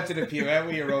go out to the pew, out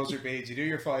with your rosary beads, you do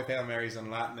your 5 Hail Marys in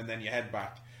Latin, and then you head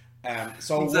back.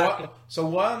 So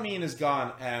while Mina is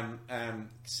gone,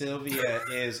 Sylvia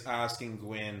is asking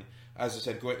Gwynn, as I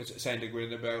said, saying to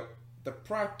Gwynn about the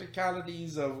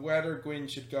practicalities of whether Gwynn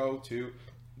should go to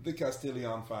the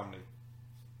Castillion family.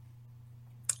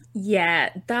 Yeah,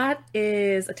 that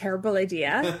is a terrible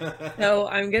idea. So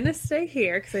I'm going to stay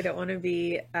here because I don't want to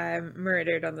be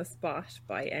murdered on the spot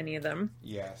by any of them.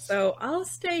 Yes. So I'll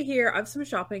stay here. I have some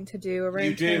shopping to do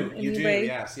around him anyway. You do.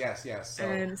 Yes.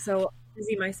 So I'll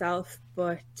busy myself,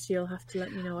 but you'll have to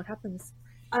let me know what happens.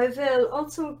 I will.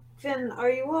 Also, Gwynn,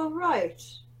 are you all right?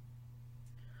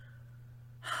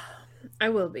 I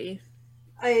will be.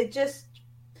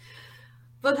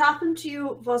 What happened to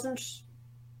you wasn't.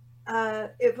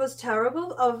 It was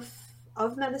terrible of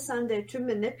Melisande to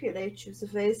manipulate you the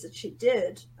ways that she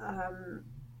did.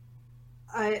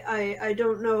 I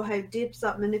don't know how deep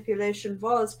that manipulation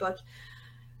was, but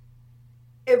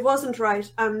it wasn't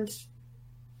right, and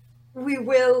we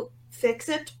will fix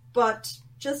it. But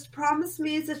just promise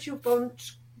me that you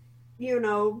won't,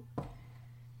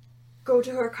 go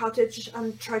to her cottage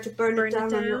and try to burn it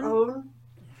down on your own,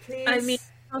 please. I mean,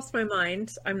 I lost my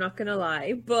mind. I'm not going to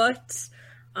lie, but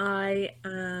I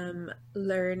am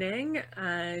learning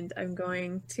and I'm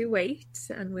going to wait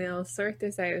and we'll sort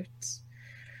this out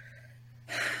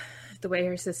the way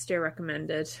her sister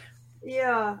recommended.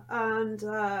 Yeah, and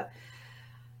the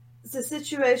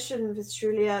situation with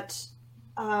Juliet,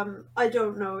 I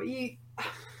don't know.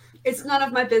 It's none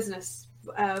of my business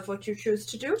what you choose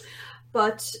to do,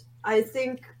 but I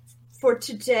think for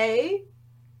today,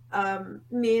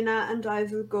 Mina and I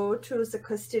will go to the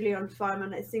Castillion farm,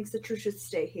 and I think that you should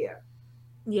stay here.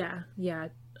 Yeah,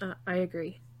 I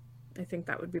agree. I think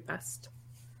that would be best.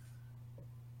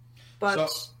 But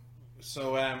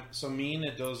so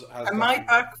Mina does. Am I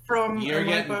back from? You're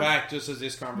getting back just as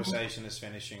this conversation is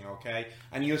finishing, okay?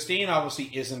 And Justine obviously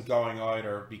isn't going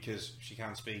either because she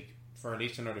can't speak for at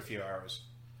least another few hours.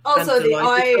 Also, the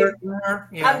eye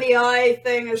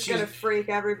thing is going to freak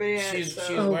everybody out.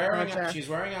 She's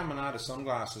wearing Amanada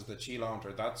sunglasses that she loaned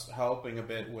her. That's helping a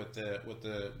bit with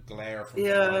the glare from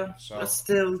the light. So. It's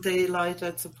still daylight,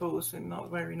 I suppose, and not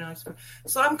very nice.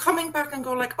 So I'm coming back and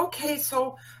go like, okay,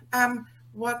 so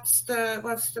what's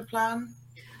the plan?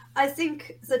 I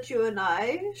think that you and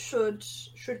I should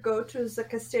go to the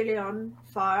Castillion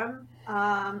farm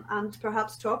and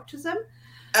perhaps talk to them.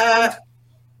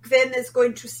 Gwynn is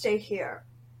going to stay here.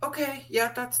 Okay,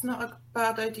 yeah, that's not a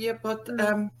bad idea, but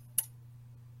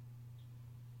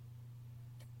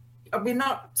we're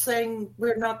not saying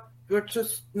we're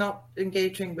just not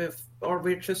engaging with, or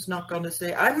we're just not going to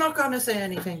say, I'm not going to say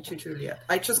anything to Juliet.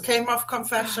 I just came off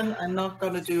confession. I'm not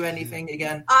going to do anything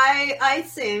again. I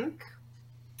think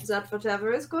that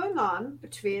whatever is going on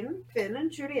between Gwynn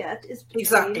and Juliet is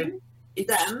between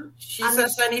them. She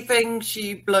says anything,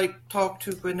 she talk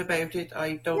to Gwynn about it.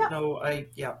 I don't know.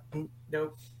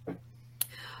 No.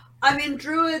 I mean,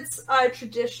 druids are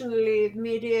traditionally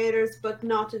mediators, but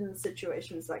not in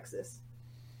situations like this.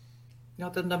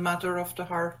 Not in the matter of the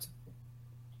heart.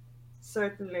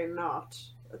 Certainly not.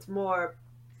 It's more,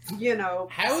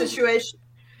 situation.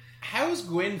 How's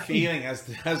Gwynn feeling as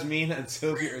Mina and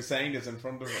Sylvia are saying this in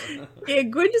front of her? Yeah,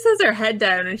 Gwynn just has her head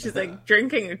down and she's like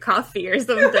drinking a coffee or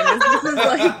something. This is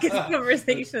like this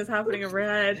conversation is happening over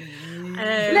her head.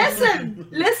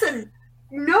 Listen.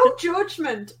 No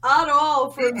judgment at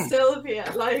all from Sylvia.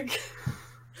 Like,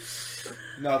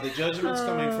 no, the judgment's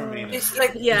coming from Mina. It's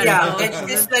like,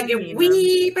 it's like a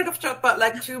wee bit of judgment, but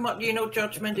like too much.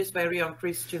 Judgment is very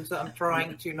unchristian, so I'm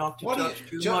trying to not to judge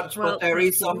too much. But there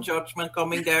is some judgment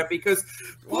coming there because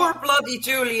poor bloody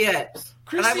Juliet.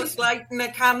 And I was lighting a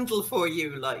candle for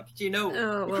you, like, do you know?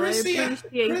 Oh, well,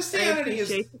 Christianity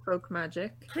is folk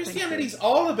magic. Christianity's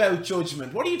all about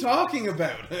judgment. What are you talking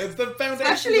about? It's the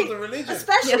foundation of the religion.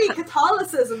 Especially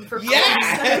Catholicism, for But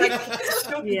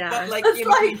like,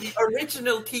 the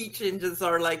original teachings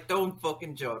are like, don't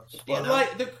fucking judge. But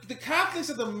like, the Catholics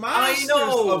are the masters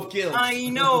of guilt. I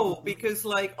know, because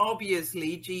like,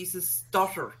 obviously, Jesus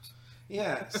stuttered.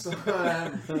 Yeah, so,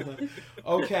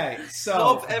 okay, so...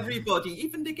 Love everybody,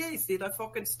 even the gays, did I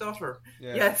fucking stutter?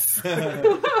 Yeah. Yes.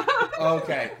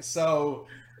 Okay, so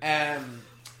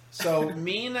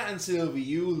Mina and Sylvie,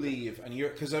 you leave, and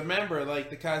because remember, like,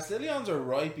 the Castillions are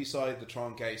right beside the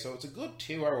Tronquay, so it's a good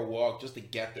 2-hour walk just to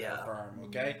get to the farm,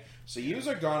 okay? So yous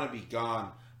are gonna be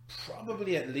gone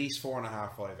probably at least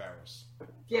 4.5, 5 hours.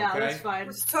 Yeah, okay? That's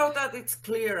fine. So that it's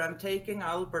clear, I'm taking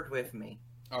Albert with me.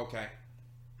 Okay.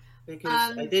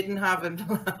 Because I didn't have him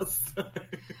last time.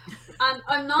 And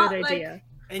I'm not Good idea.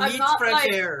 I need fresh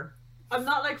air. I'm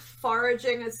not like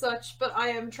foraging as such, but I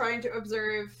am trying to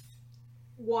observe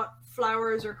what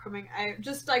flowers are coming out,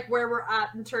 just like where we're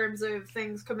at in terms of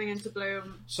things coming into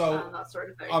bloom, and that sort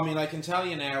of thing. I mean, I can tell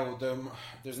you now,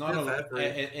 there's not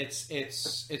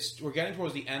we're getting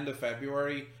towards the end of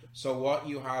February. So what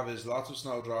you have is lots of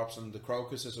snowdrops, and the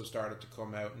crocuses have started to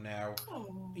come out now.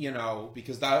 Oh.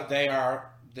 Because they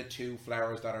are the 2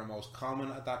 flowers that are most common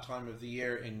at that time of the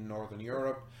year in Northern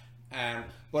Europe.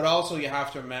 But also you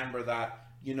have to remember that,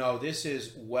 this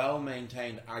is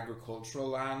well-maintained agricultural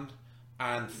land,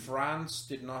 and France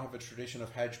did not have a tradition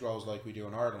of hedgerows like we do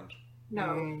in Ireland.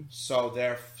 No. So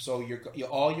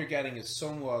all you're getting is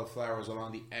some wildflowers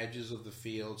along the edges of the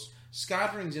fields,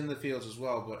 scatterings in the fields as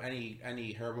well, but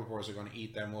any herbivores are going to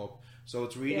eat them up. So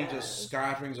it's really just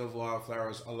scatterings of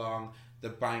wildflowers along the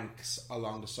banks,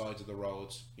 along the sides of the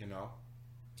roads,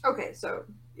 Okay, so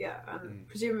and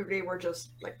presumably we're just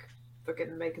like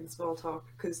fucking making small talk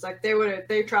because like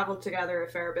they traveled together a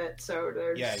fair bit, so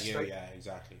there's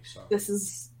exactly. So this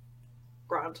is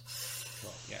grand.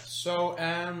 Well, yeah. So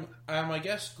I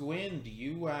guess Gwynn, do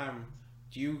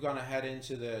you gonna head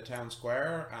into the town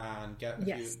square and get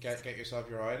yourself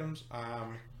your items?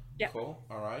 Yeah. Cool.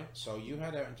 All right. So you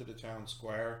head out into the town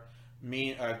square.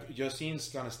 Justine's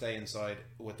gonna stay inside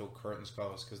with the curtains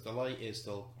closed because the light is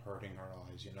still hurting her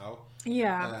eyes.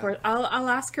 Yeah, of course. I'll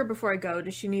ask her before I go.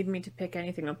 Does she need me to pick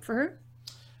anything up for her?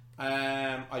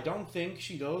 I don't think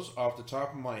she does off the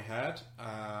top of my head.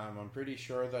 I'm pretty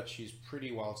sure that she's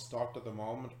pretty well stocked at the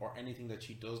moment, or anything that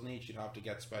she does need, she'd have to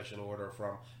get special order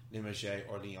from Limoges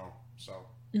or Lyon. So,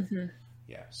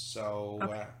 yeah. So,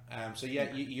 okay.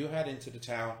 You head into the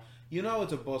town.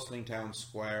 It's a bustling town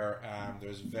square.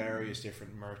 There's various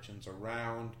different merchants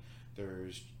around.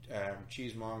 There's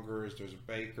cheesemongers. There's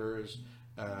bakers.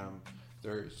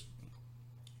 There's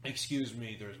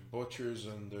butchers,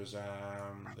 and there's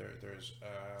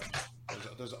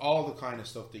all the kind of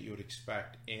stuff that you would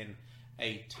expect in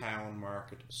a town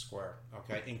market square.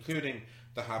 Okay, including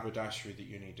the haberdashery that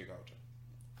you need to go to.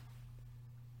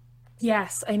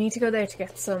 Yes, I need to go there to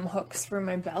get some hooks for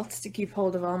my belt to keep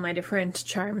hold of all my different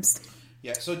charms.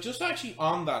 Yeah, so just actually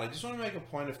on that, I just want to make a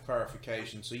point of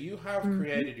clarification. So you have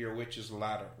created your witch's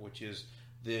ladder, which is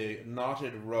the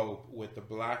knotted rope with the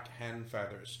black hen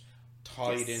feathers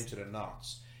tied into the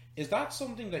knots. Is that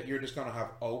something that you're just going to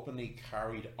have openly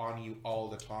carried on you all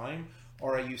the time?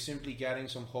 Or are you simply getting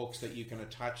some hooks that you can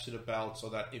attach to the belt so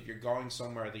that if you're going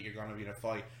somewhere that you're going to be in a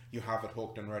fight, you have it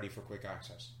hooked and ready for quick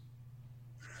access?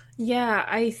 Yeah,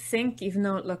 I think even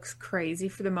though it looks crazy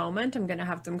for the moment, I'm going to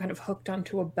have them kind of hooked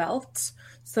onto a belt.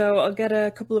 So I'll get a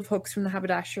couple of hooks from the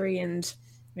haberdashery and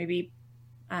maybe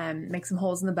make some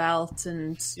holes in the belt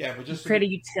and create a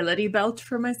utility belt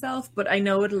for myself. But I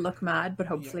know it'll look mad, but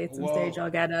hopefully at some stage I'll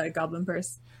get a goblin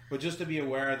purse. But just to be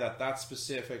aware that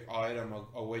specific item,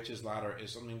 a witch's ladder,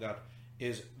 is something that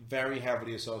is very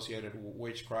heavily associated with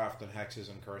witchcraft and hexes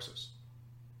and curses.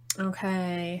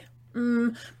 Okay.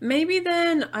 Maybe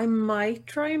then I might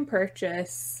try and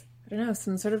purchase, I don't know,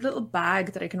 some sort of little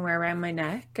bag that I can wear around my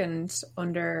neck and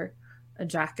under a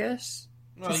jacket.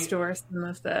 Well, store some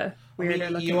of the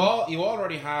weirder looking. You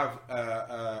already have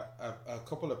a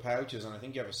couple of pouches, and I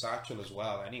think you have a satchel as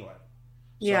well. Anyway,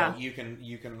 so you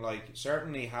can like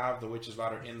certainly have the witch's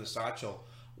ladder in the satchel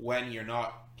when you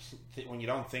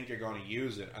don't think you're going to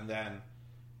use it, and then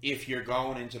if you're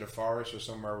going into the forest or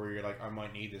somewhere where you're like, I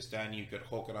might need this, then you could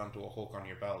hook it onto a hook on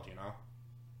your belt. You know?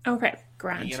 Okay,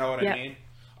 grand. You know what I mean?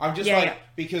 I'm just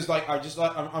because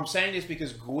I'm saying this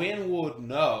because Gwynn would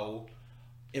know.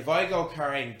 If I go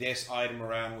carrying this item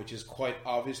around, which is quite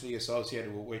obviously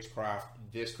associated with witchcraft,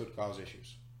 this could cause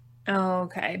issues. Oh,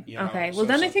 okay. You know, okay. Well,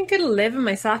 then I think it'll live in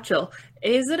my satchel.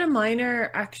 Is it a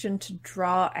minor action to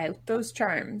draw out those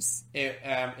charms? It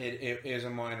is a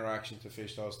minor action to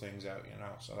fish those things out, you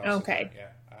know. So that's okay.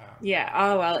 Yeah.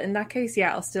 Oh, well, in that case,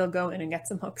 I'll still go in and get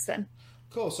some hooks then.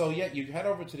 Cool. So, you head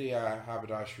over to the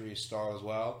haberdashery stall as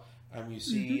well. You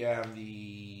see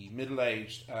the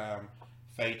middle-aged...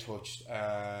 Fey-touched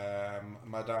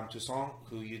Madame Toussaint,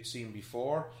 who you'd seen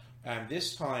before, and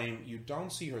this time you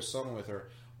don't see her son with her.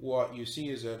 What you see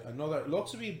is another. It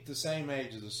looks to be the same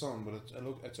age as the son, but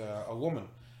it's a woman,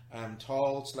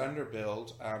 tall, slender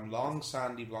build, long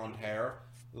sandy blonde hair,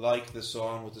 like the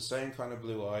son, with the same kind of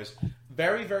blue eyes.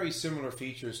 Very, very similar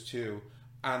features to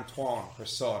Antoine, her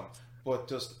son, but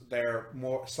just they're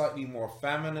slightly more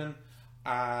feminine,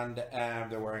 and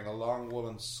they're wearing a long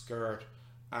woolen skirt.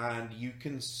 And you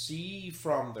can see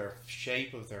from their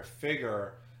shape of their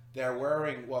figure, they're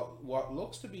wearing what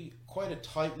looks to be quite a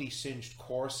tightly cinched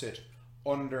corset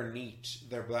underneath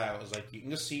their blouse. Like, you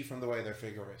can just see from the way their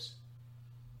figure is.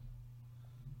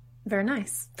 Very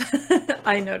nice.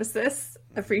 I noticed this,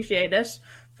 appreciate it,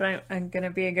 but I'm going to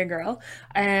be a good girl.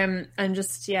 And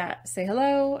just, say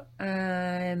hello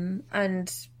and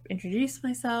introduce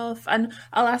myself. And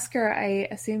I'll ask her, I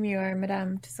assume you are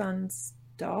Madame Toussaint's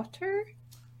daughter?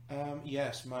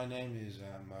 Yes, my name is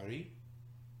Marie.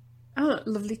 Oh,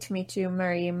 lovely to meet you,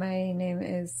 Marie. My name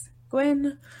is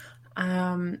Gwynn.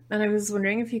 And I was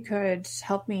wondering if you could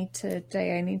help me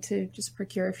today. I need to just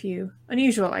procure a few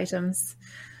unusual items.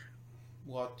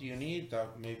 What do you need?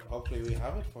 Hopefully we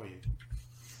have it for you.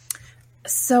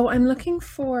 So I'm looking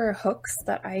for hooks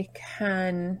that I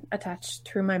can attach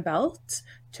through my belt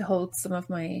to hold some of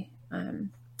my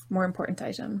more important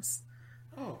items.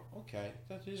 Oh, okay.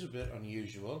 That is a bit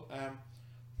unusual.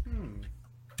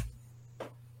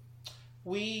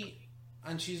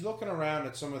 And she's looking around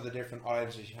at some of the different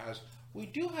items that she has. We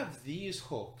do have these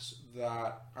hooks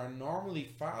that are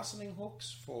normally fastening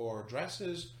hooks for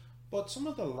dresses, but some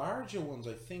of the larger ones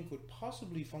I think would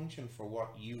possibly function for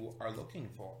what you are looking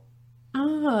for.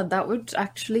 Ah, that would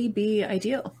actually be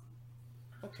ideal.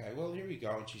 Okay, well, here we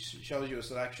go. And she shows you a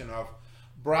selection of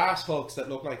brass hooks that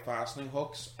look like fastening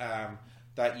hooks.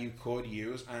 That you could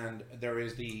use, and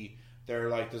there's the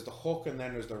hook and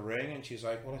then there's the ring, and she's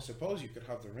like, well, I suppose you could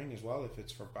have the ring as well if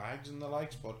it's for bags and the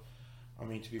likes, but I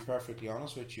mean, to be perfectly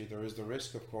honest with you, there is the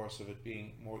risk, of course, of it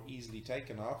being more easily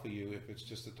taken off of you if it's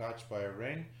just attached by a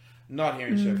ring. Not here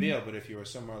in Seville, but if you were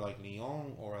somewhere like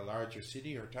Lyon or a larger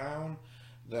city or town,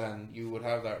 then you would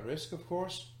have that risk, of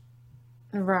course.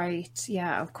 Right,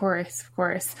 yeah, of course.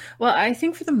 Well, I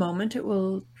think for the moment that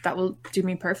will do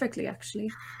me perfectly, actually.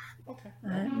 Okay.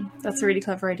 That's a really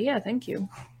clever idea. Thank you.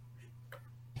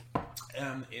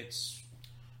 It's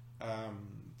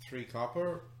 3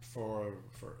 copper for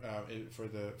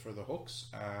the hooks.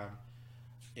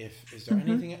 Is there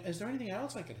anything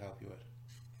else I could help you with?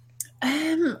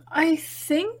 I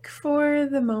think for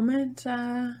the moment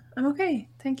I'm okay.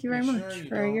 Thank you very much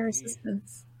for your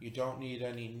assistance. You don't need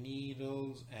any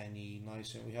needles, any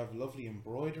nice. We have lovely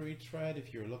embroidery thread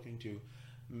if you're looking to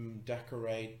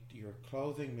decorate your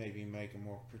clothing, maybe make a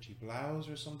more pretty blouse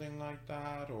or something like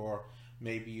that, or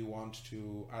maybe you want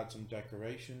to add some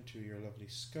decoration to your lovely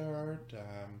skirt.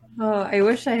 I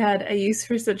wish I had a use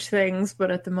for such things,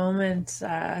 but at the moment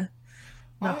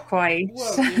not quite.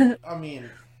 Well,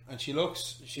 and she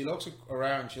looks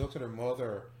around, she looks at her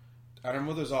mother, and her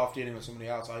mother's off dealing with somebody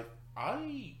else.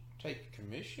 I take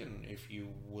commission if you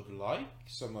would like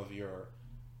some of your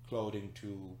clothing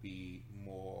to be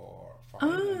more fine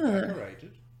and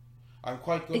decorated. I'm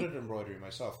quite good at embroidery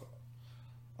myself.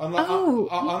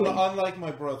 Unlike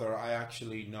my brother, I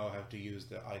actually know how to use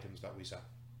the items that we sell.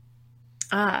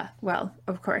 Ah, well,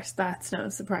 of course, that's no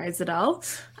surprise at all.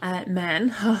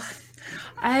 Men.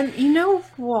 You know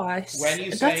what?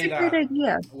 That's a great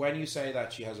idea. When you say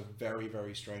that, she has a very,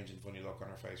 very strange and funny look on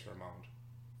her face for a moment.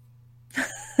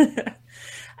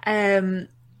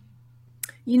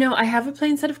 I have a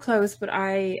plain set of clothes, but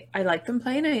I like them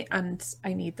plain, and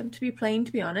I need them to be plain,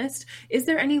 to be honest. Is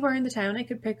there anywhere in the town I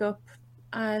could pick up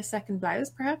a second blouse,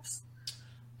 perhaps?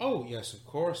 Oh yes, of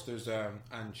course. There's and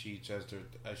she says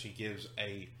she gives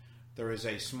there is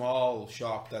a small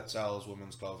shop that sells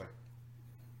women's clothing.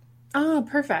 Oh,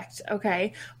 perfect.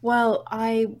 Okay. Well,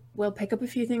 I will pick up a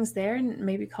few things there and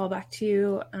maybe call back to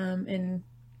you in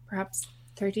perhaps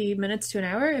 30 minutes to an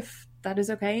hour, if that is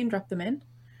okay, and drop them in.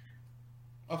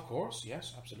 Of course,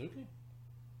 yes, absolutely.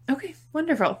 Okay,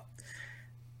 wonderful.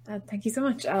 Thank you so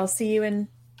much. I'll see you in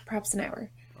perhaps an hour.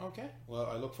 Okay. Well,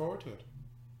 I look forward to it.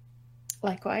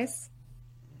 Likewise.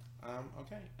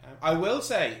 Okay. I will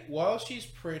say, while she's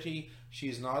pretty,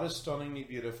 she's not as stunningly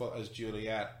beautiful as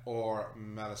Juliet or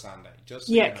Melisande. Just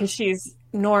so because she's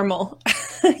normal,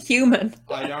 human.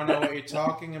 I don't know what you're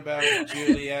talking about.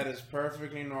 Juliet is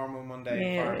perfectly normal, mundane.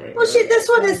 Yeah. Well, this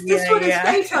one is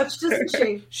Fae touched, isn't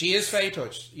she? She is Fae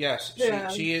touched. Yes.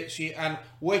 She and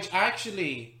which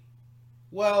actually.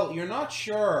 Well, you're not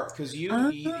sure because you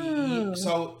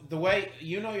so the way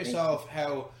you know yourself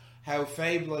how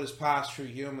Fae blood is passed through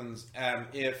humans.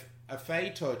 If a Fae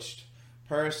touched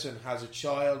person has a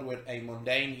child with a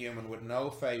mundane human with no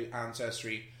Fae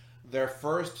ancestry, their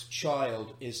first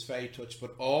child is Fae touched,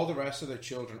 but all the rest of their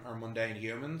children are mundane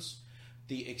humans.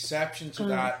 The exception to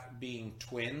that being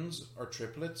twins or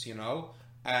triplets, you know.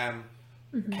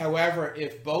 However,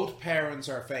 if both parents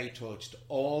are Fae touched,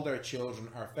 all their children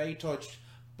are Fae touched.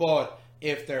 But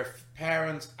if their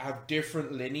parents have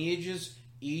different lineages,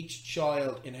 each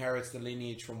child inherits the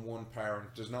lineage from one parent.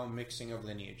 There's no mixing of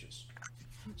lineages.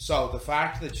 So the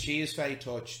fact that she is Fae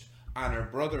touched and her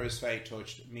brother is Fae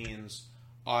touched means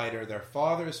either their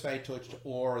father is Fae touched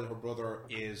or her brother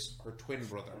is her twin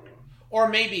brother. Or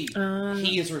maybe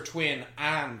he is her twin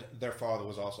and their father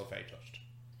was also Fae touched.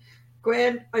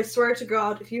 Gwynn, I swear to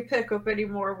God, if you pick up any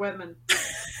more women...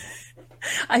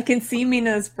 I can see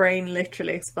Mina's brain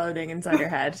literally exploding inside her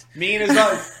head. Mina's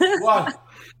like, what?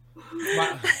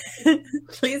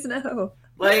 Please no.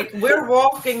 Like, we're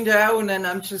walking down and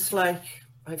I'm just like,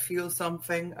 I feel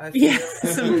something. I feel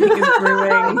something is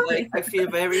brewing. Like, I feel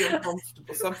very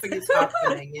uncomfortable. Something is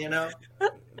happening, you know?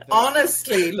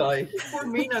 Honestly, like, poor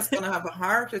Mina's going to have a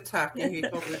heart attack and he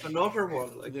comes with another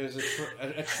one. Like. There's a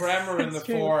tremor in the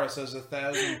forest as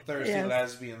 1,000 thirsty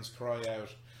lesbians cry out.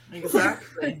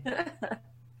 Exactly.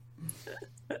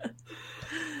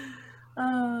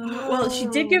 Well, she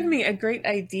did give me a great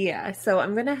idea, so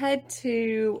I'm gonna head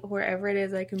to wherever it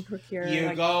is I can procure.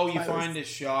 You go, you find a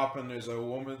shop, and there's a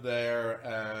woman there.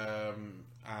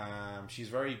 She's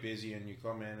very busy, and you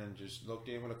come in and just look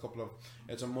in with a couple of.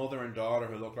 It's a mother and daughter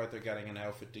who look like they're getting an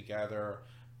outfit together.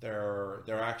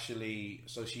 They're actually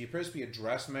so she appears to be a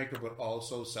dressmaker, but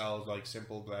also sells like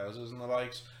simple blouses and the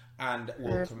likes. And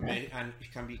will and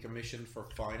can be commissioned for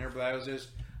finer blouses.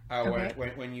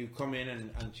 When you come in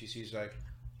and she sees like,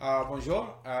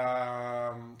 bonjour,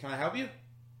 can I help you?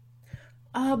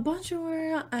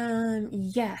 Bonjour.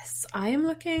 Yes, I am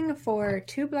looking for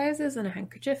 2 blouses and a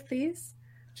handkerchief, please.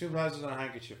 2 blouses and a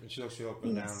handkerchief, and she looks you up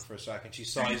and down for a second.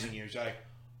 She's sizing you. She's like,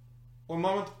 one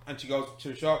moment, and she goes to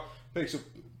the shop, picks up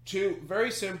 2 very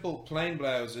simple plain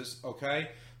blouses. Okay,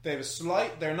 they have a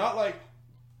slight. They're not like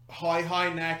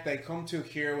high neck. They come to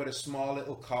here with a small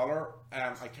little collar.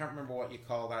 I can't remember what you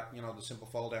call that, you know, the simple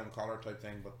fold down collar type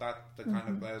thing, but that's the kind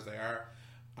of blouse they are.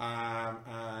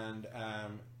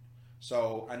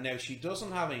 So now she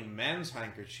doesn't have a men's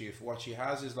handkerchief. What she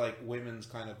has is like women's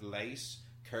kind of lace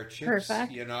kerchiefs.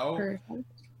 Perfect. You know. Perfect.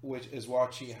 Which is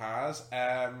what she has.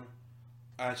 And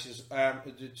she's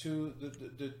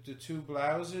the 2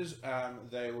 blouses,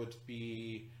 they would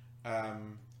be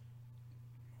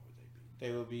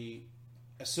they will be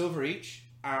a silver each,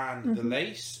 and the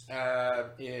lace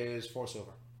is 4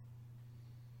 silver.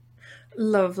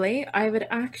 Lovely. I would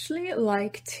actually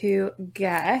like to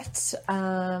get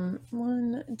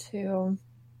 1, 2,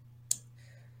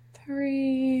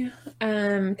 3,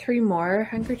 3 more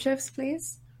handkerchiefs,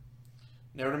 please.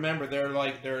 Now remember, they're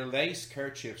lace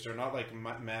kerchiefs. They're not like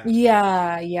men.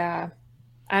 Yeah.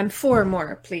 4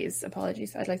 more, please.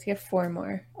 Apologies. I'd like to get 4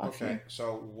 more. Okay.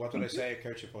 So what did I say? A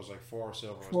kerchief was like 4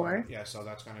 silver. 4. Yeah. So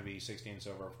that's going to be 16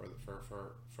 silver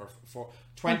for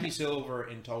 20 silver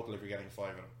in total if you're getting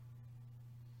 5 of them.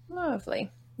 Lovely.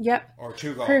 Yep. Or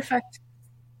 2 gold. Perfect.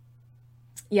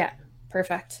 Yeah.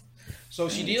 Perfect. So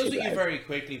she deals with you very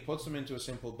quickly, puts them into a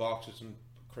simple box with some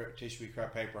tissue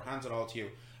crap paper, hands it all to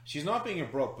you. She's not being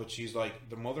abrupt, but she's like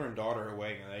the mother and daughter are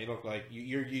waiting, and they look like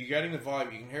you're getting the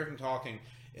vibe. You can hear them talking.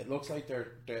 It looks like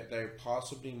they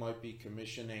possibly might be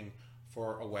commissioning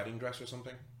for a wedding dress or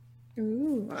something.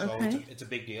 Ooh, okay. So it's a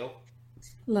big deal.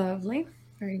 Lovely.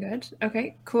 Very good.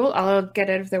 Okay, cool. I'll get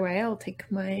out of their way. I'll take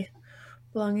my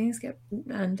belongings, pay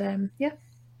and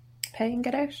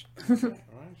get out. All right,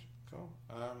 cool.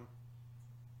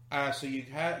 So you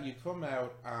come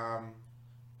out.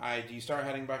 Do you start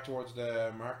heading back towards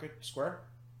the market square?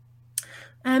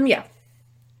 Yeah.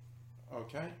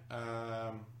 Okay.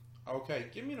 Okay.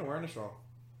 Give me an awareness roll.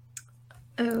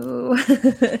 Oh.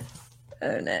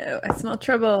 Oh no, I smell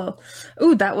trouble.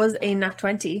 Oh, that was a nat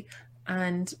 20.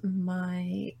 And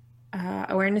my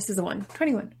awareness is a 1.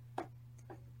 21.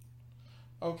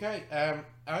 Okay.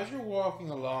 As you're walking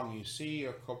along, you see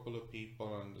a couple of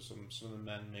people and some of the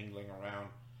men mingling around,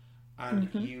 and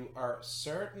you are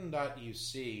certain that you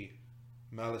see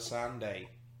Melisande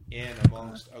in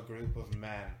amongst a group of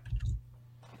men.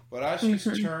 But as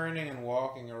she's turning and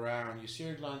walking around, you see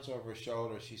her glance over her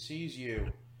shoulder. She sees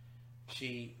you.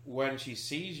 When she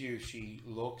sees you, she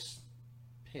looks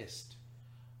pissed.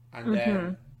 And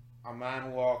then a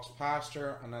man walks past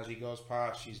her, and as he goes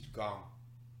past, she's gone.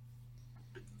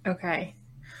 Okay.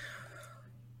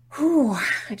 Whew.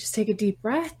 I just take a deep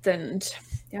breath and,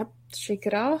 shake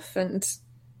it off and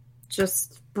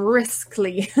just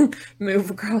briskly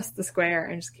move across the square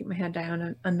and just keep my head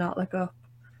down and not look up.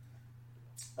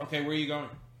 Okay, where are you going?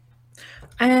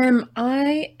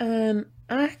 I am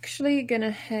actually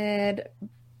gonna head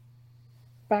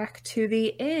back to the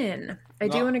inn. I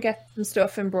do want to get some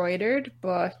stuff embroidered,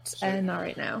 but not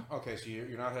right now. Okay, so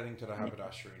you're not heading to the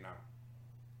haberdashery now.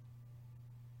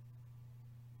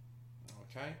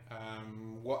 Okay.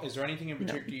 What is there anything in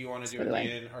particular you want to do at the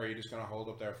inn, or are you just going to hold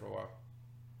up there for a while?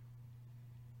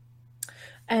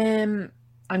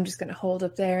 I'm just going to hold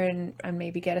up there and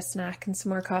maybe get a snack and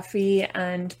some more coffee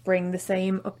and bring the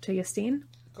same up to Justine.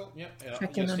 Cool. Yeah.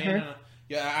 Check in on her.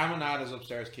 Amanad is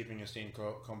upstairs keeping Justine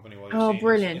company while Justine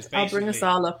brilliant. I'll bring us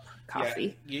all up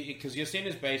coffee. Because Justine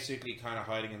is basically kind of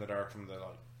hiding in the dark from the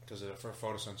light because for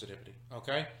photosensitivity.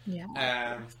 Okay?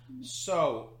 Yeah.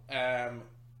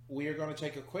 We are going to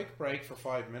take a quick break for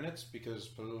 5 minutes because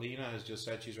Paulina has just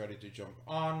said she's ready to jump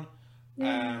on.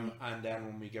 And then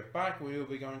when we get back, we will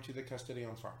be going to the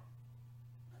Castillion farm.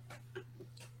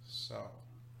 So,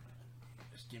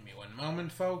 just give me one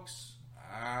moment, folks.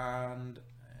 And,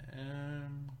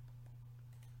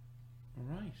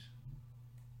 right.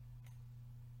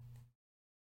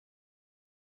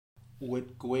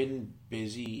 With Gwynn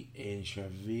busy in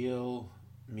Cherville,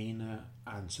 Mina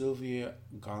and Sylvia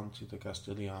gone to the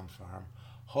Castillion farm,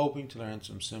 hoping to learn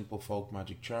some simple folk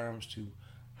magic charms to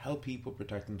help people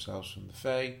protect themselves from the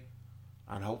Fae,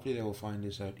 and hopefully they will find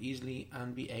this out easily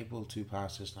and be able to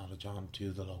pass this knowledge on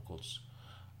to the locals.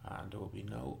 And there will be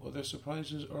no other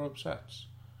surprises or upsets.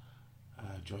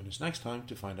 Join us next time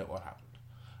to find out what happened.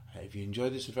 If you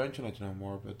enjoyed this adventure and like to know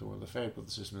more about the world of Fae, both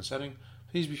the system and setting,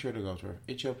 please be sure to go to our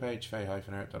itch.io page,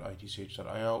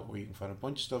 fae-art.itch.io, where you can find a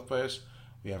bunch of stuff by us.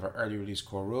 We have our early release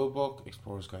core rulebook,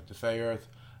 Explorer's Guide to Fae Earth,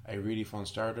 a really fun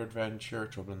starter adventure,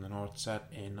 Trouble in the North, set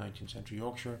in 19th century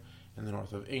Yorkshire in the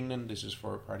north of England. This is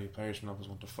for party players from levels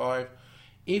 1 to 5.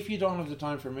 If you don't have the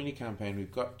time for a mini campaign,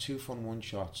 we've got 2 fun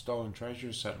one-shots, Stolen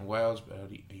Treasures, set in Wales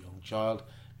about a young child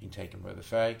being taken by the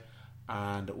Fae,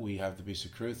 and we have The Beast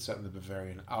of Cruth, set in the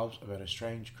Bavarian Alps, about a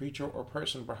strange creature or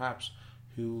person perhaps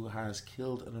who has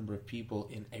killed a number of people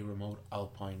in a remote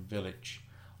alpine village.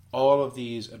 All of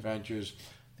these adventures,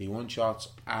 the one-shots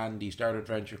and the starter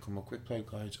adventure, come with quick play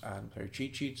guides and player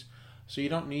cheat sheets, so you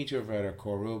don't need to have read our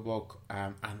core rulebook,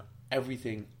 and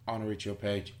everything on our itch.io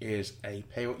page is a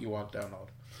pay what you want download.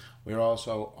 We're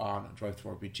also on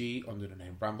Drive-Thru RPG under the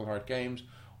name Brambleheart Games,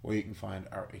 where you can find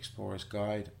our Explorer's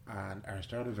Guide and our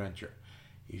starter adventure.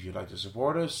 If you'd like to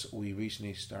support us, we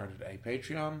recently started a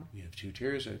Patreon. We have 2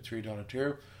 tiers, a $3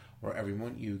 tier, where every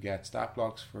month you get stat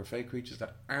blocks for fake creatures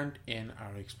that aren't in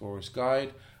our Explorer's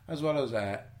Guide, as well as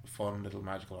fun little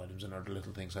magical items and other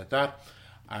little things like that.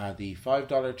 The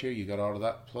 $5 tier, you get all of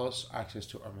that, plus access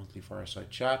to our monthly fireside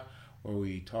chat, where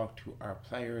we talk to our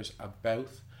players about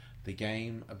the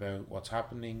game, about what's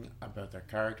happening, about their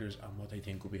characters, and what they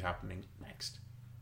think will be happening next.